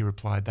read?" He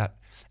replied, "that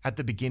at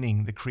the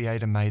beginning the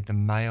Creator made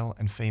them male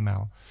and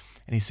female."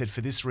 And he said,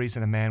 "For this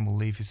reason a man will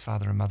leave his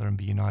father and mother and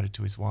be united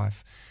to his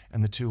wife,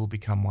 and the two will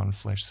become one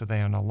flesh. So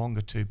they are no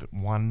longer two, but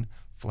one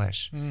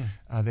flesh.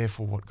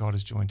 Therefore, what God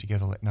has joined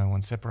together, let no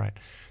one separate."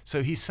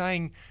 So he's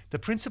saying the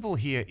principle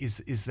here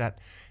is that,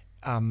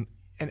 and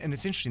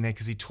it's interesting there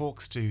because he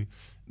talks to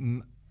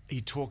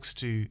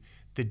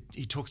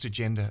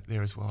gender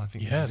there as well. I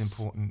think this is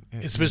important,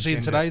 especially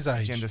in today's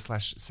age,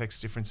 gender/sex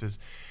differences,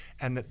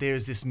 and that there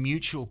is this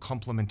mutual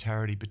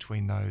complementarity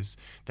between those.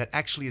 That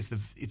actually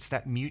it's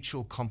that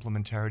mutual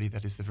complementarity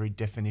that is the very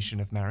definition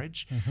of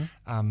marriage.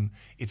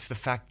 It's the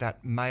fact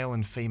that male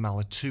and female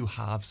are two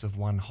halves of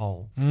one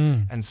whole,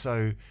 and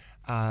so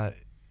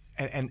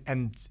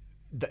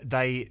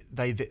they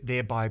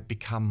thereby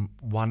become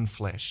one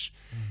flesh,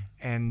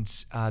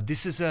 and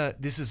this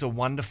is a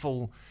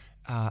wonderful.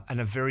 And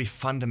a very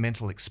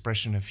fundamental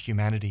expression of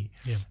humanity,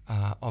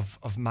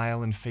 of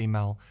male and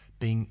female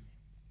being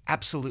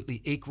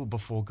absolutely equal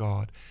before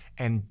God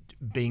and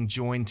being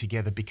joined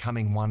together,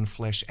 becoming one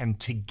flesh, and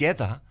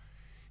together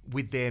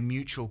with their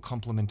mutual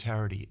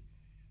complementarity,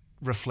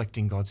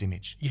 reflecting God's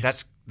image.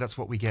 Yes. That's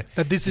what we get.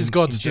 That this is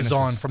God's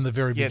design from the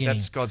very beginning. Yeah,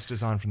 that's God's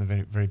design from the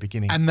very, very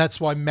beginning. And that's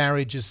why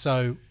marriage is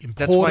so important.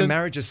 That's why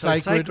marriage is so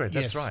sacred.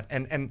 Yes. That's right.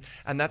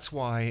 And that's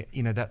why,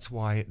 that's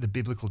why the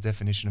biblical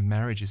definition of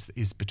marriage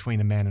is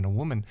between a man and a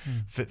woman.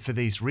 For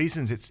these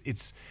reasons,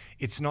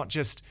 it's not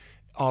just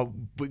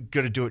we've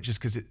got to do it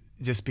just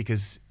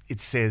because it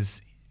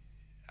says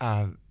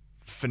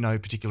for no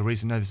particular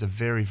reason. No, there's a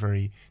very,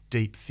 very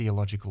deep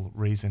theological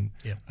reason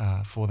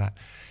for that.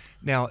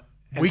 Now.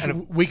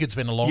 We could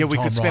spend a long time. Yeah, we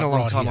could spend a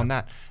long time here. on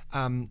that.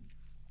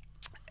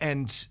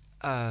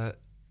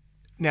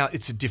 Now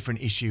it's a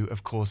different issue,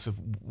 of course, of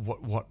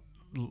what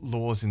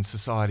laws in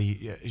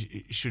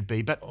society should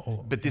be. But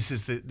this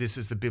is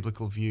the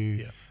biblical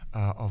view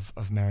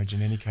of marriage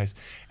in any case.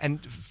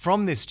 And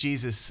from this,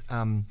 Jesus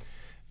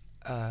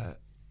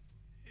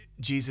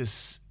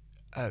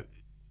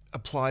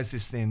applies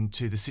this then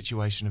to the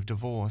situation of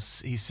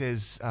divorce. He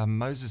says,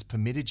 Moses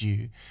permitted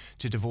you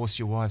to divorce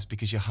your wives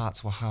because your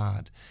hearts were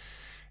hard.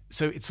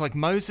 So it's like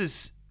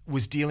Moses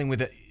was dealing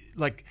with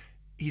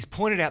he's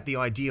pointed out the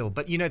ideal,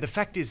 but the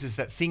fact is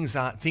that things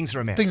are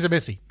a mess. Things are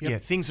messy. Yep. Yeah,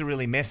 things are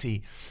really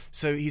messy.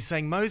 So he's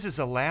saying Moses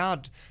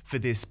allowed for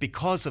this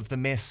because of the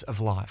mess of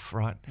life,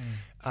 right?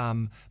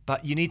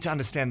 But you need to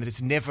understand that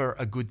it's never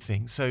a good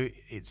thing. So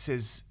it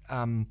says,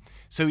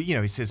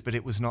 he says, but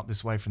it was not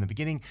this way from the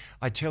beginning.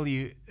 I tell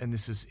you, and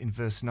this is in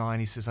verse 9,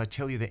 he says, I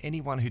tell you that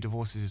anyone who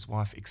divorces his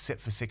wife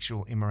except for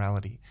sexual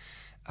immorality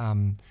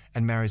and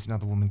marries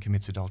another woman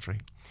commits adultery.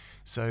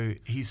 So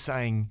he's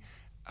saying,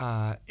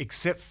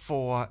 except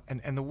for,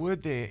 and the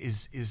word there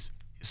is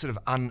sort of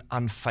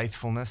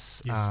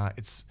unfaithfulness. Yes.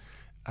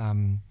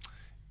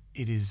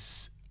 It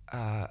is,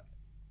 and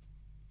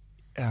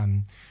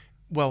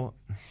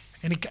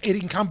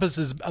it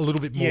encompasses a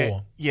little bit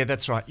more. Yeah,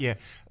 that's right. Yeah,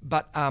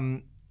 but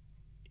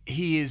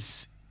he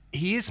is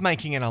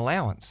making an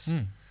allowance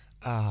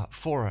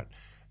for it.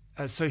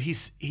 So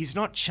he's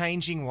not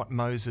changing what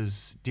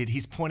Moses did.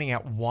 He's pointing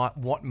out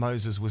what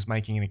Moses was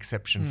making an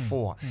exception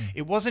for.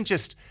 It wasn't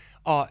just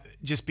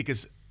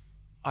because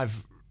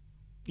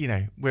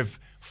we've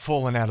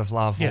fallen out of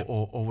love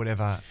or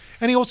whatever.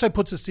 And he also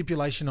puts a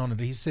stipulation on it.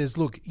 He says,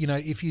 look,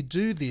 if you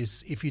do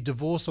this, if you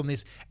divorce on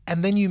this,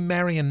 and then you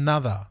marry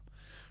another,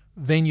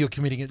 then you're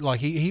committing it.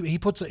 Like he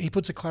puts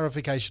a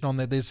clarification on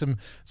there. There's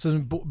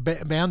some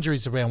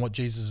boundaries around what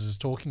Jesus is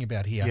talking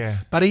about here. Yeah.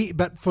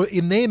 But for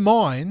in their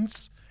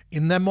minds,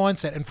 in their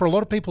mindset, and for a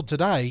lot of people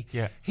today,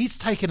 he's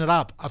taken it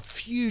up a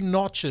few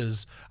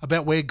notches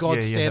about where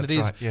God's standard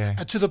is,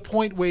 to the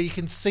point where you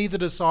can see the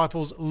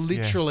disciples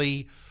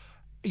literally,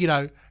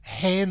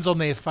 hands on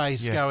their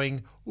face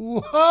going,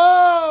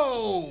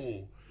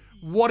 whoa,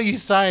 what are you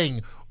saying?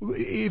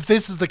 If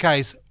this is the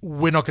case,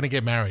 we're not going to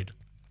get married.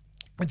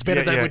 It's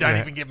better that we don't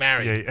even get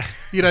married,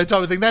 type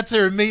of thing. That's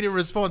their immediate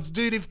response.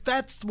 Dude, if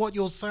that's what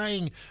you're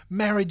saying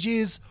marriage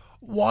is,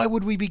 why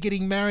would we be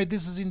getting married?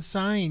 This is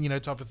insane,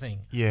 type of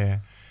thing. Yeah.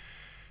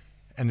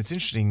 And it's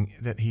interesting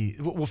that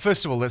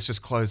first of all, let's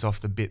just close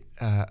off the bit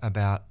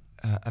about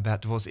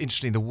divorce.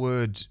 Interesting, the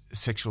word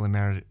sexual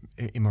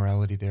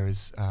immorality there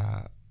is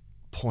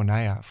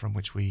porneia, from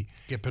which we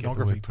get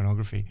pornography. The word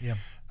pornography. Yeah.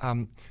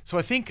 So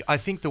I think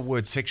the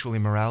word sexual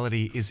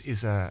immorality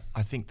is I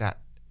think that's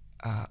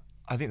a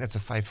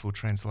faithful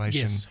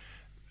translation. Yes.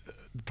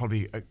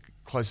 Probably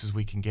close as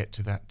we can get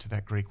to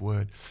that Greek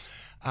word.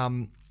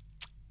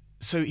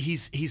 So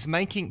he's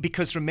making,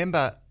 because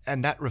remember,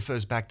 and that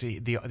refers back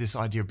to this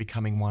idea of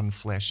becoming one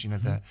flesh.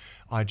 The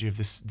idea of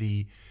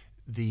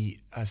the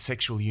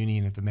sexual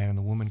union of the man and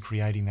the woman,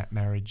 creating that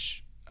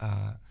marriage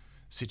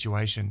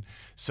situation.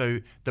 So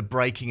the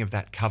breaking of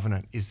that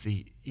covenant is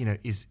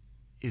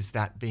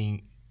that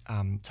being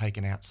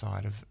taken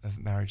outside of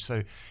marriage.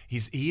 So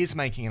he is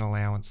making an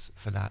allowance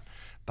for that,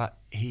 but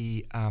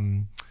he's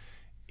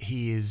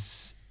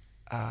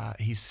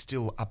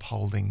still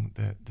upholding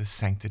the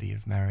sanctity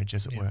of marriage,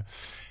 as it were.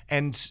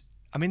 And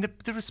I mean,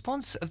 the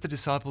response of the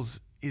disciples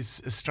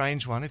is a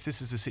strange one. If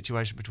this is the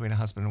situation between a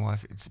husband and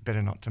wife, it's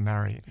better not to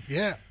marry.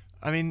 Yeah.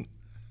 I mean,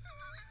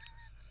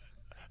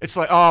 it's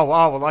like,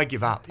 well, I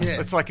give up. Yeah.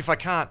 It's like, if I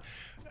can't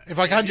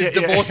just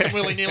divorce them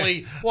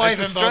willy-nilly, why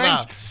even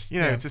bother?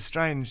 It's a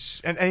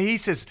strange... And he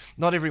says,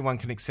 not everyone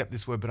can accept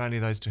this word, but only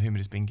those to whom it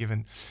has been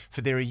given.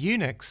 For there are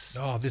eunuchs...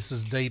 Oh, this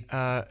is deep.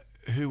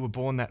 Who were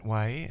born that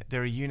way.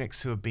 There are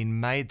eunuchs who have been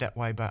made that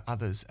way by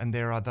others, and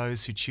there are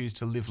those who choose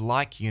to live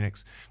like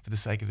eunuchs for the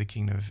sake of the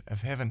kingdom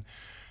of heaven.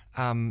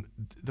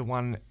 The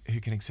one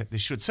who can accept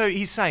this should. So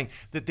he's saying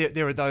that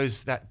there are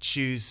those that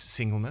choose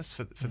singleness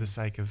for the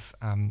sake of...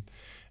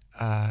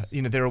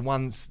 there are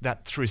ones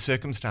that through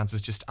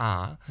circumstances just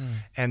are,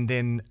 and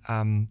then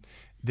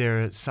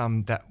there are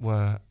some that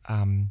were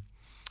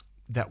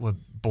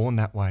born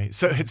that way.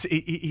 So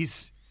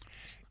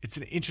it's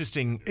an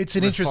interesting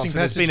response.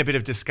 There's been a bit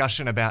of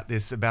discussion about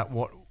this, about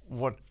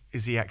what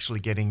is he actually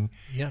getting?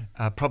 Yeah,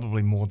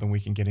 probably more than we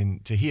can get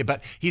into here.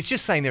 But he's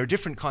just saying there are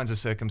different kinds of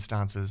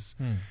circumstances,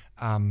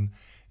 and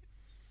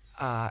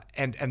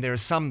there are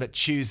some that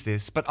choose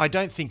this. But I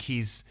don't think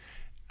he's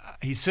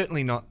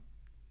certainly not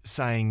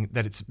saying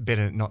that it's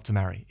better not to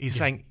marry. He's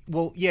saying,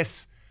 well,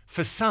 yes,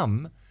 for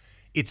some,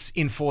 it's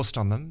enforced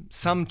on them.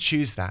 Some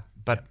choose that,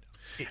 but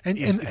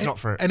it's not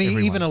for everyone.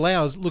 He even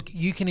allows, look,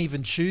 you can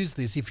even choose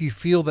this if you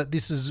feel that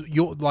this is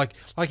your, like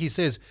he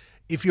says,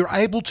 if you're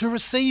able to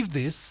receive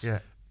this,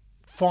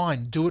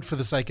 fine, do it for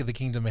the sake of the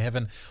kingdom of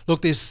heaven.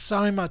 Look, there's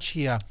so much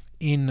here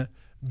in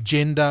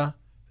gender,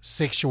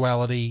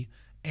 sexuality,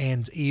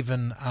 and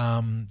even,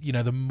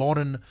 the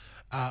modern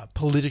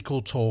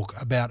political talk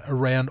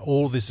around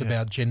all this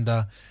about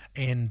gender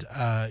and,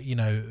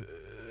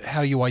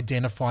 how you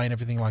identify and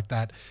everything like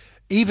that.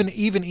 Even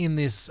in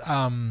this,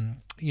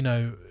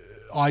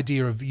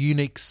 idea of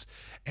eunuchs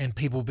and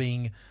people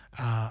being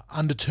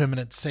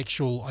undeterminate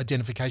sexual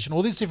identification,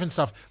 all this different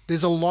stuff.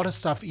 There's a lot of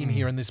stuff in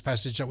here in this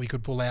passage that we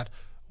could pull out.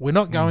 We're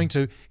not going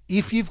to.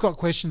 If you've got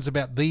questions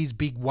about these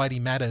big weighty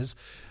matters,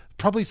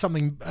 probably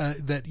something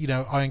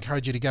that, I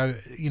encourage you to go,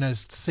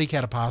 seek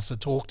out a pastor,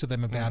 talk to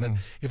them about it.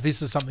 If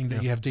this is something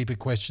that you have deeper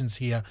questions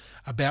here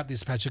about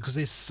this passage, because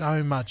there's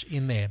so much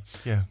in there.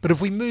 Yeah. But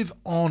if we move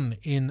on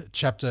in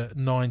chapter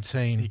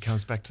 19. He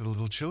comes back to the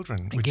little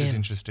children, which is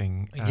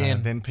interesting.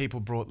 Then people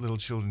brought little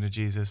children to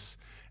Jesus,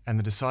 and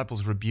the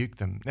disciples rebuked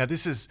them. Now,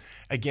 this is,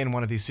 again,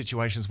 one of these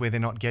situations where they're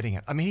not getting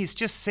it. I mean, he's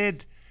just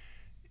said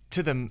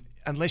to them,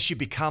 unless you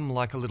become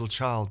like a little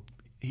child,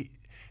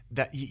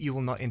 that you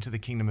will not enter the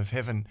kingdom of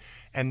heaven.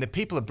 And the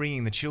people are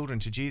bringing the children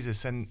to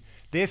Jesus, and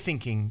they're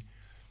thinking,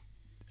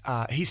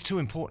 he's too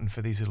important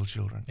for these little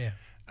children. Yeah.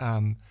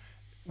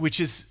 Which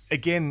is,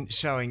 again,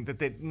 showing that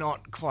they're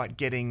not quite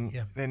getting,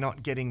 they're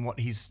not getting what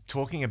he's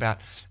talking about.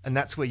 And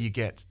that's where you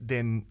get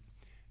then,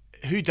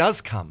 who does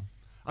come?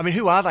 I mean,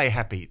 who are they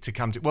happy to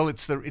come to? Well,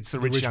 it's the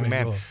rich young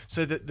man.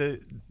 So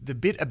the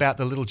bit about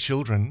the little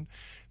children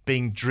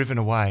being driven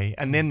away,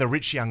 and then the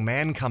rich young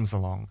man comes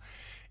along,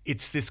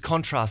 it's this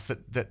contrast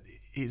that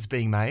is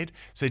being made.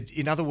 So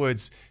in other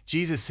words,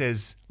 Jesus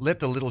says, let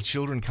the little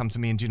children come to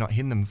me and do not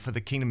hinder them, for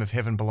the kingdom of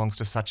heaven belongs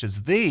to such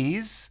as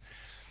these.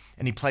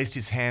 And he placed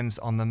his hands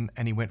on them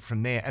and he went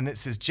from there. And it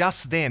says,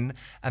 just then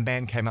a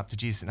man came up to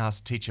Jesus and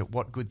asked, teacher,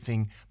 what good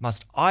thing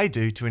must I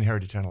do to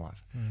inherit eternal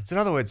life? So in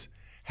other words,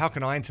 how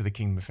can I enter the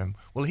kingdom of heaven?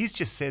 Well, he's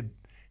just said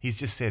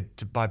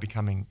by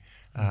becoming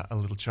a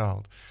little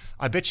child.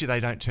 I bet you they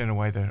don't turn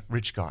away the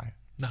rich guy.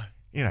 No.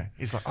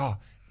 He's like,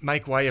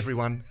 make way,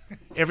 everyone.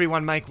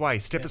 Everyone make way.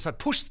 Step aside.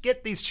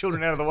 Get these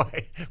children out of the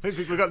way.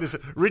 We've got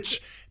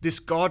this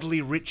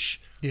godly,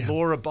 rich,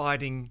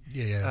 law-abiding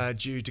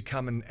Jew to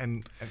come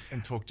and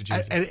talk to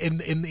Jesus.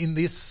 And in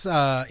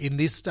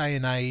this day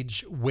and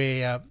age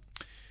where,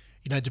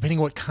 depending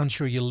on what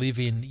country you live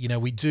in,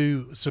 we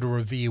do sort of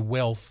revere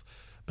wealth,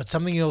 but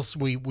something else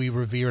we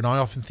revere, and I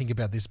often think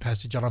about this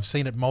passage, and I've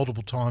seen it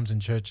multiple times in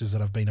churches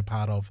that I've been a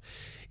part of,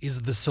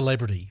 is the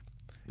celebrity.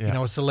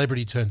 Yeah. A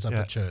celebrity turns up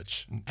at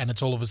church and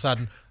it's all of a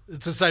sudden,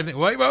 it's the same thing.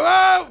 Wait,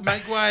 whoa,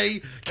 make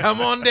way. Come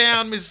on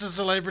down, Mr.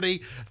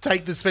 Celebrity.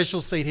 Take the special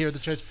seat here at the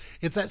church.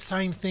 It's that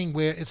same thing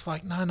where it's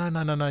like,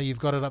 no. You've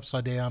got it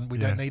upside down. We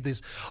don't need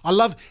this. I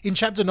love, in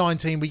chapter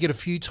 19, we get a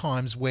few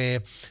times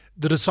where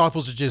the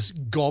disciples are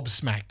just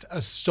gobsmacked,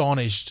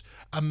 astonished,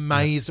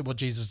 amazed at what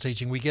Jesus is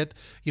teaching. We get,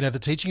 the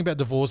teaching about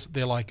divorce.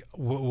 They're like,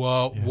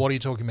 well, what are you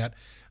talking about?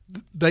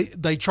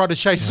 They try to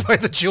chase away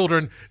the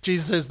children.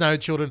 Jesus says, no,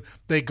 children.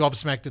 They're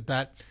gobsmacked at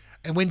that.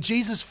 And when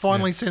Jesus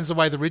finally sends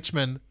away the rich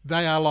men,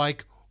 they are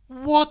like,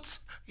 what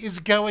is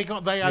going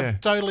on? They are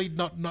totally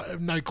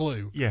no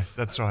clue. Yeah,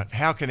 that's right.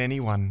 How can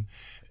anyone...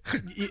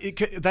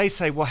 they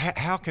say, well,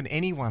 how can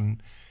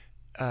anyone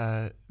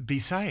be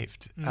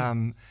saved?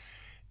 And,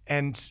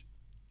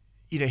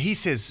 he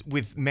says,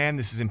 with man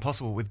this is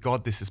impossible, with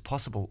God this is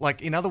possible.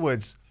 Like, in other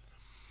words...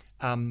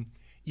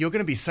 you're going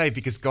to be saved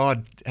because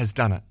God has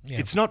done it. Yeah.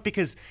 It's not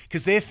because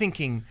they're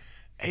thinking,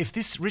 if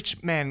this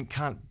rich man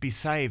can't be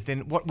saved,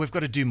 then what, we've got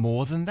to do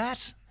more than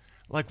that?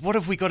 Like, what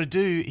have we got to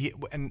do?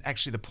 And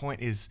actually the point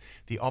is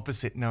the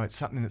opposite. No, it's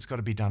something that's got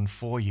to be done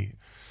for you.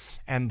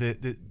 And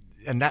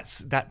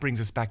that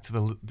brings us back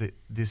to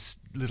this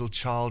little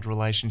child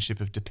relationship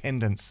of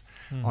dependence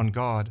on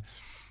God,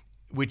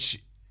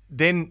 which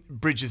then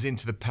bridges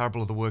into the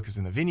parable of the workers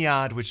in the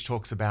vineyard, which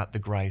talks about the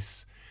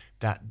grace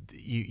that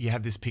you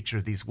have this picture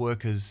of these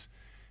workers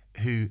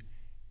who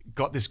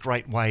got this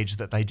great wage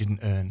that they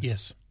didn't earn.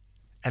 Yes.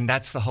 And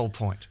that's the whole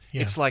point.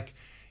 Yeah. It's like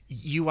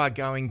you are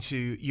going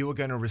to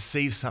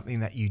receive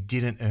something that you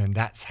didn't earn.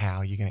 That's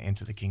how you're going to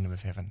enter the kingdom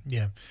of heaven.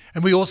 Yeah.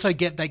 And we also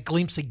get that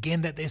glimpse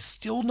again that they're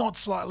still not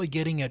slightly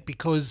getting it,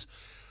 because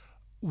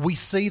we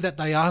see that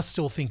they are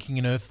still thinking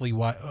in earthly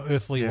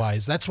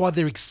ways. That's why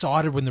they're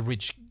excited when the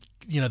rich,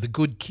 the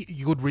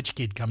good rich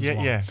kid comes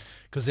along. Yeah.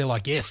 Because they're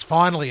like, yes,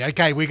 finally,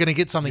 okay, we're going to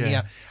get something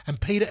here. And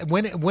Peter,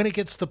 when it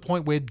gets to the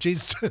point where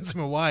Jesus turns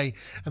him away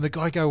and the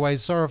guy goes away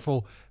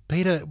sorrowful,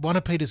 one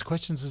of Peter's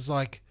questions is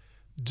like,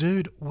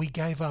 dude, we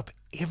gave up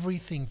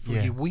everything for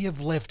you. We have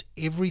left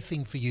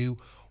everything for you.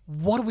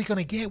 What are we going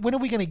to get? When are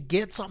we going to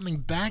get something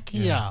back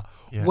here?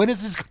 Yeah. When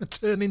is this going to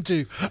turn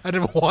into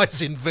a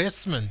wise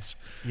investment?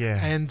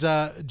 Yeah. And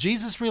I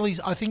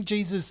think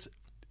Jesus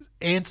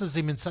answers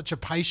him in such a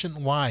patient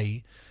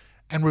way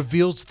and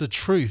reveals the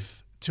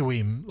truth to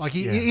him. Like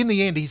in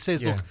the end, he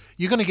says, look,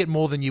 you're going to get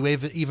more than you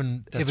ever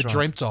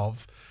dreamt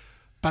of,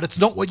 but it's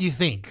not what you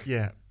think.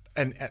 Yeah.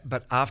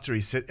 But after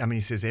he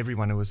says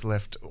everyone who was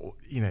left,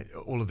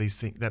 all of these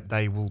things, that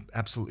they will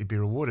absolutely be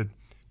rewarded.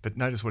 But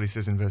notice what he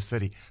says in verse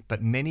 30,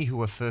 but many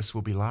who are first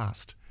will be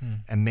last,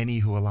 and many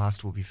who are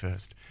last will be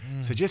first.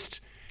 So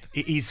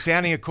he's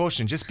sounding a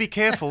caution. Just be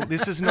careful.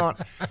 This is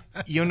not,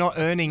 you're not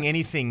earning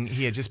anything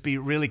here. Just be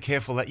really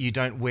careful that you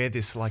don't wear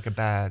this like a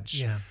badge.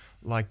 Yeah.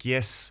 Like,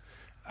 yes,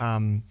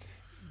 God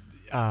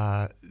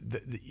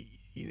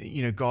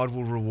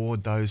will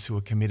reward those who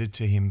are committed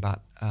to him, but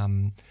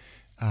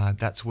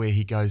that's where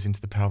he goes into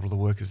the parable of the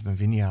workers in the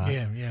vineyard.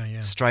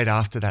 Yeah. Straight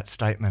after that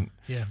statement.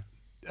 Yeah.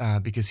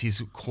 Because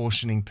he's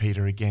cautioning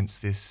Peter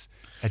against this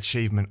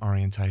achievement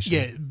orientation.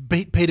 Yeah,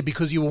 Peter,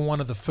 because you were one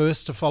of the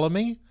first to follow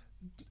me,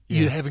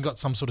 you haven't got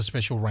some sort of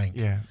special rank.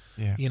 Yeah.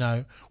 You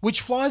know,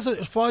 which flies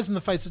in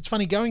the face. It's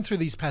funny going through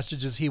these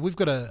passages here. We've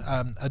got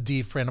a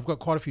dear friend. I've got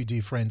quite a few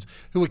dear friends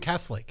who are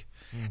Catholic,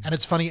 and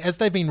it's funny as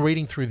they've been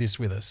reading through this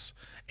with us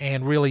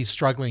and really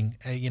struggling,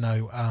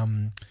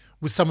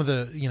 with some of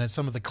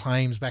the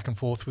claims back and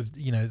forth with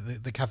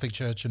the Catholic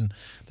Church and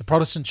the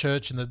Protestant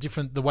Church and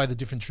the way the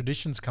different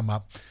traditions come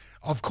up.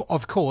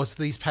 Of course,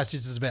 these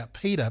passages about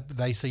Peter,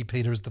 they see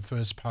Peter as the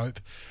first pope,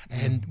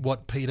 and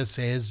what Peter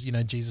says,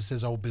 Jesus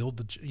says, "I'll build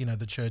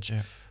the church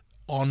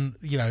on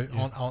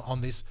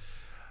this."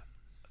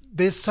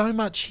 There's so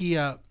much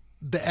here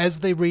that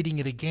as they're reading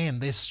it again,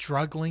 they're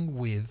struggling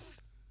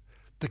with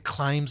the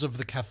claims of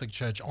the Catholic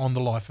Church on the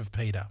life of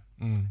Peter,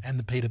 and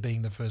the Peter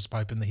being the first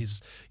pope, and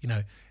his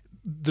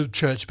the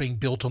church being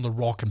built on the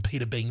rock and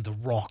Peter being the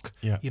rock,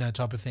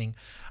 type of thing.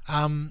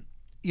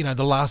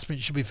 The last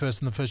should be first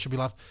and the first should be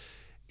last.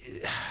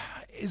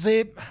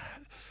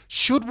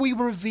 Should we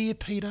revere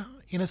Peter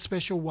in a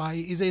special way?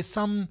 Is there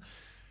some,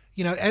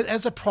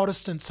 as a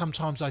Protestant,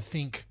 sometimes I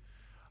think,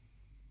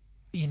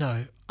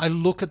 I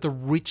look at the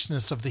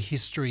richness of the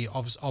history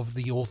of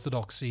the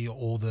Orthodoxy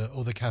or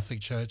the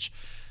Catholic Church,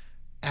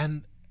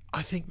 and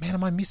I think, man,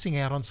 am I missing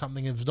out on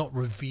something of not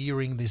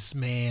revering this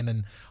man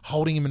and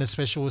holding him in a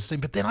special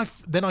esteem? But then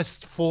I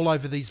fall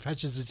over these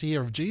passages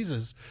here of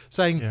Jesus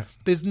saying,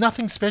 there's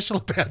nothing special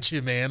about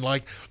you, man.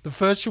 Like the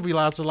first should be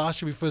last, the last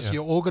should be first.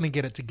 You're all going to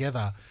get it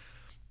together.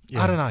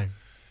 I don't know.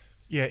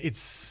 Yeah,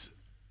 it's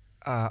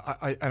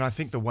I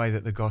think the way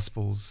that the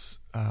Gospels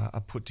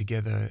are put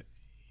together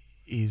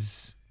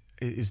is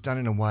done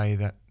in a way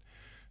that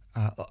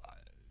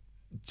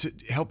to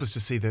help us to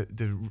see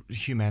the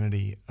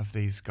humanity of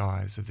these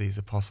guys, of these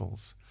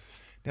apostles.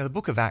 Now, the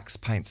book of Acts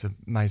paints an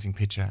amazing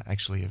picture,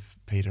 actually, of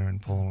Peter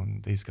and Paul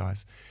and these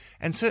guys.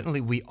 And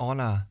certainly we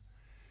honour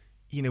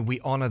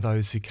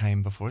those who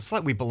came before us. It's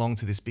like we belong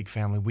to this big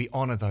family. We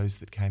honour those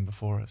that came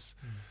before us.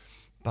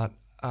 But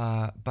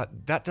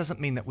that doesn't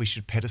mean that we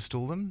should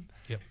pedestal them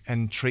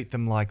and treat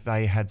them like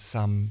they had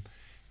some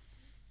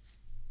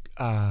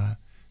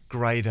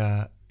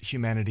greater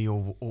humanity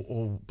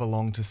or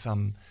belong to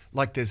some,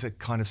 like there's a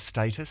kind of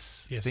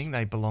status thing.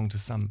 They belong to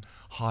some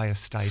higher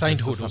status,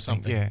 sainthood or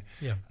something.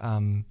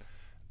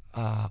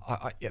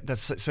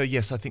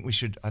 Yes, I think we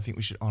should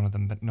honour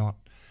them, but not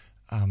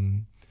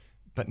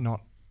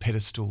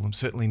pedestal them.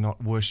 Certainly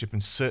not worship,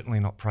 and certainly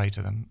not pray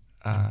to them.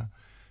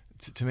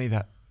 To me,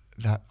 that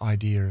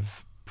idea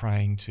of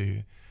praying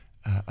to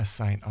a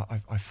saint,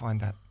 I find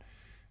that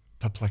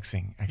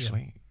perplexing.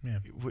 Actually,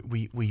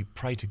 we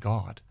pray to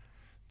God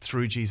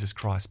through Jesus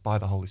Christ by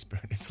the Holy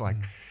Spirit. It's like,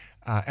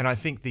 and I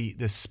think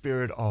the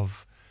spirit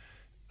of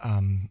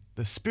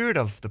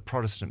the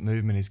Protestant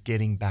movement is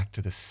getting back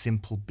to the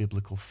simple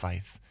biblical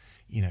faith.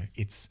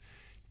 It's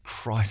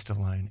Christ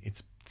alone.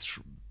 It's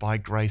by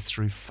grace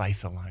through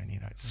faith alone.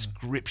 It's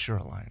Scripture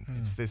alone.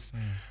 It's this.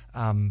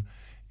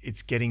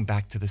 It's getting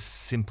back to the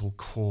simple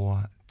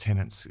core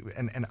tenets,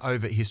 and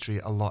over history,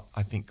 a lot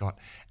I think got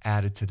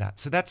added to that.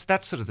 So that's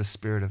sort of the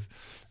spirit of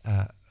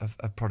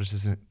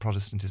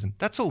Protestantism.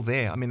 That's all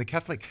there. I mean, the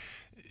Catholic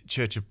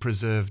Church have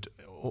preserved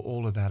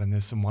all of that, and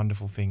there's some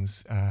wonderful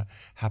things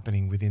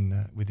happening within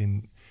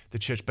the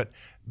church. But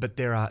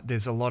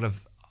there's a lot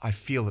of, I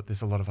feel that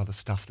there's a lot of other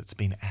stuff that's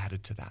been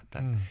added to that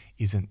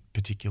isn't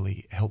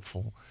particularly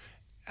helpful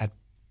at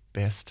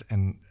best,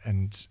 and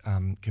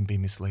can be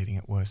misleading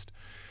at worst.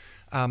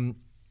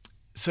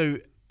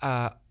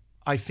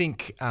 I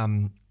think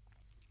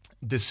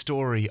the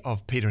story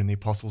of Peter and the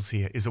apostles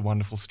here is a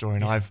wonderful story,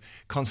 and I've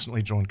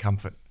constantly drawn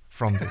comfort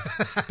from this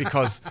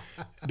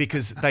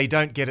because they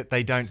don't get it.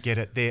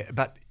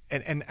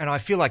 And I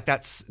feel like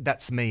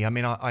that's me. I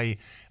mean, I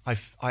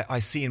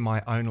see in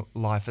my own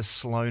life a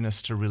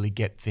slowness to really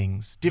get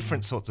things,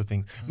 different sorts of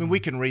things. I mean,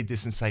 we can read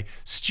this and say,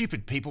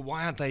 stupid people,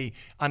 why aren't they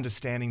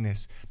understanding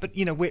this? But,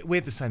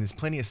 we're the same. There's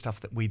plenty of stuff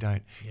that we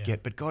don't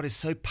get. But God is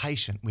so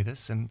patient with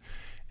us. And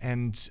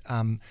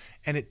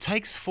it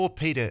takes for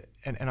Peter,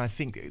 and I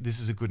think this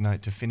is a good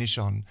note to finish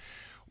on,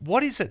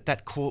 what is it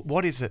that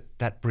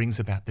brings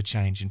about the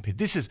change in Peter?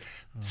 This is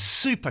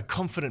super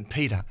confident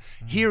Peter.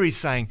 Here he's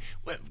saying,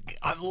 well,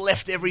 I've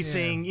left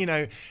everything,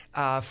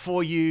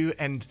 for you.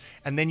 And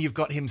then you've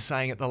got him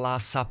saying at the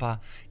Last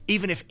Supper,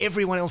 even if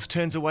everyone else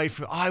turns away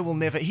from, I will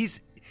never. He's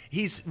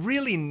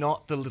really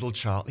not the little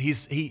child. He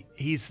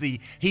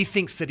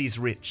thinks that he's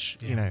rich,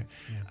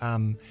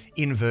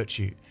 in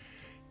virtue.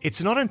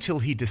 It's not until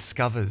he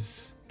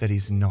discovers that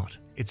he's not.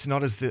 It's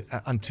not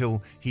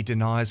until he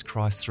denies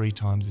Christ 3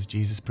 times, as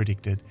Jesus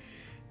predicted,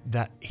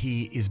 that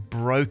he is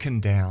broken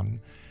down,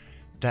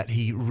 that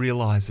he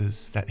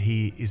realizes that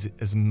he is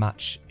as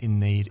much in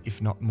need,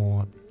 if not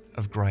more,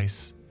 of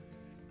grace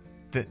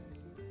than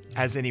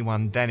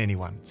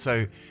anyone.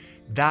 So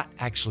that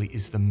actually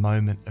is the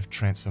moment of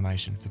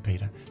transformation for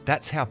Peter.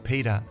 That's how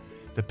Peter,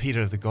 the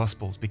Peter of the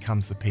Gospels,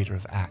 becomes the Peter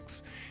of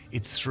Acts.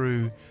 It's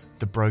through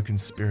the broken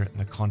spirit and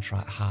the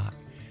contrite heart.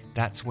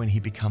 That's when he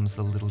becomes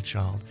the little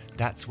child.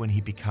 That's when he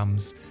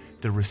becomes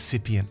the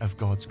recipient of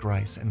God's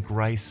grace, and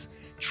grace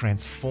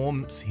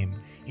transforms him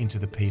into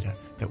the Peter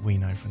that we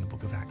know from the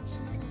book of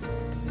Acts.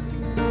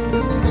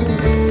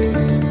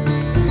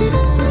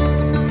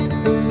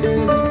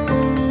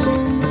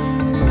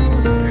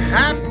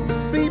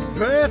 Happy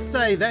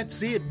birthday.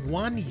 That's it.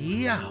 1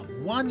 year.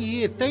 1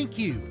 year. Thank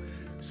you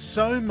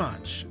so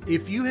much.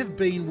 If you have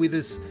been with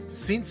us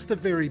since the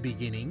very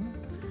beginning,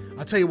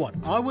 I'll tell you what,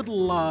 I would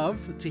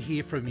love to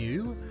hear from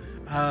you.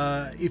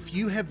 If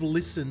you have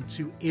listened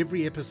to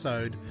every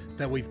episode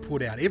that we've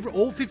put out,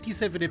 all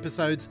 57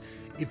 episodes,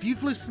 if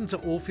you've listened to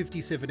all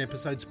 57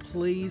 episodes,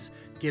 please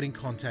get in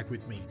contact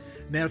with me.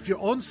 Now, if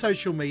you're on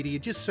social media,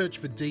 just search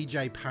for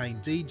DJ Payne,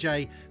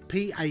 DJ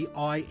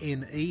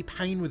P-A-I-N-E,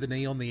 Payne with an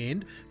E on the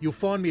end. You'll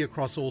find me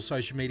across all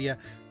social media.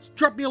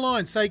 Drop me a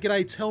line, say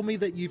g'day, tell me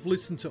that you've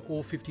listened to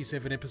all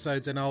 57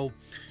 episodes, and I'll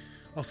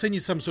send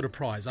you some sort of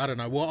prize. I don't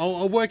know. Well,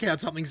 I'll work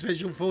out something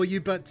special for you.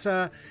 But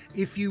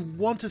if you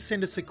want to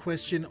send us a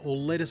question or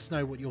let us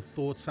know what your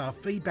thoughts are,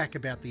 feedback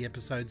about the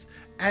episodes,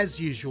 as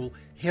usual,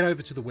 head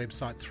over to the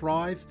website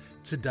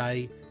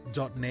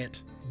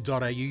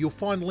thrivetoday.net.au. You'll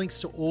find links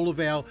to all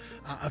of our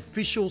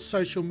official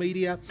social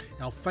media,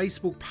 our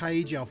Facebook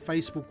page, our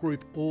Facebook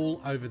group, all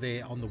over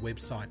there on the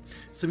website.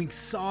 Some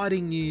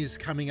exciting news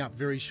coming up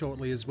very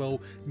shortly as well.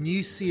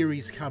 New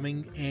series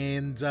coming,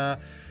 and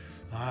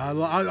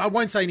I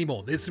won't say any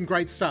more. There's some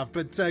great stuff,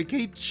 but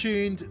keep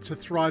tuned to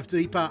Thrive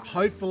Deeper.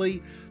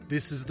 Hopefully,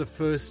 this is the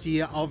first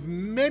year of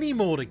many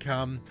more to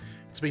come.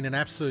 It's been an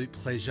absolute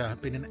pleasure,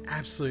 been an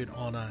absolute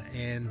honour,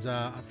 and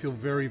I feel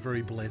very,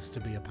 very blessed to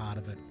be a part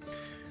of it.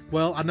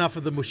 Well, enough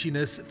of the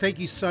mushiness. Thank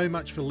you so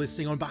much for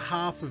listening. On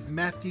behalf of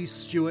Matthew,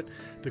 Stuart,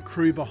 the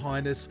crew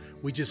behind us,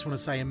 we just want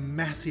to say a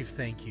massive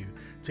thank you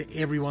to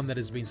everyone that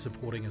has been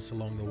supporting us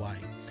along the way.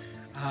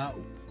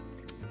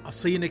 I'll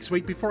see you next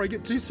week. Before I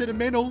get too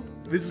sentimental,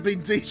 this has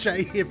been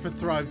DJ here for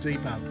Thrive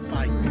Deeper.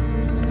 Bye.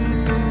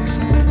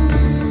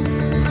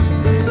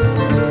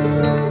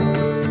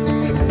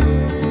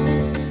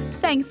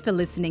 Thanks for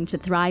listening to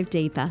Thrive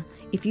Deeper.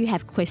 If you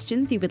have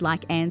questions you would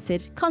like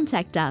answered,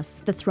 contact us,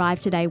 the Thrive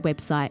Today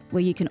website,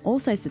 where you can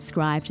also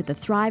subscribe to the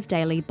Thrive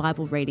Daily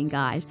Bible Reading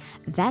Guide.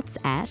 That's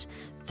at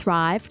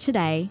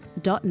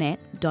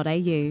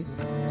thrivetoday.net.au.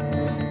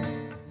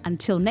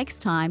 Until next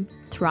time,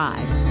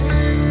 thrive.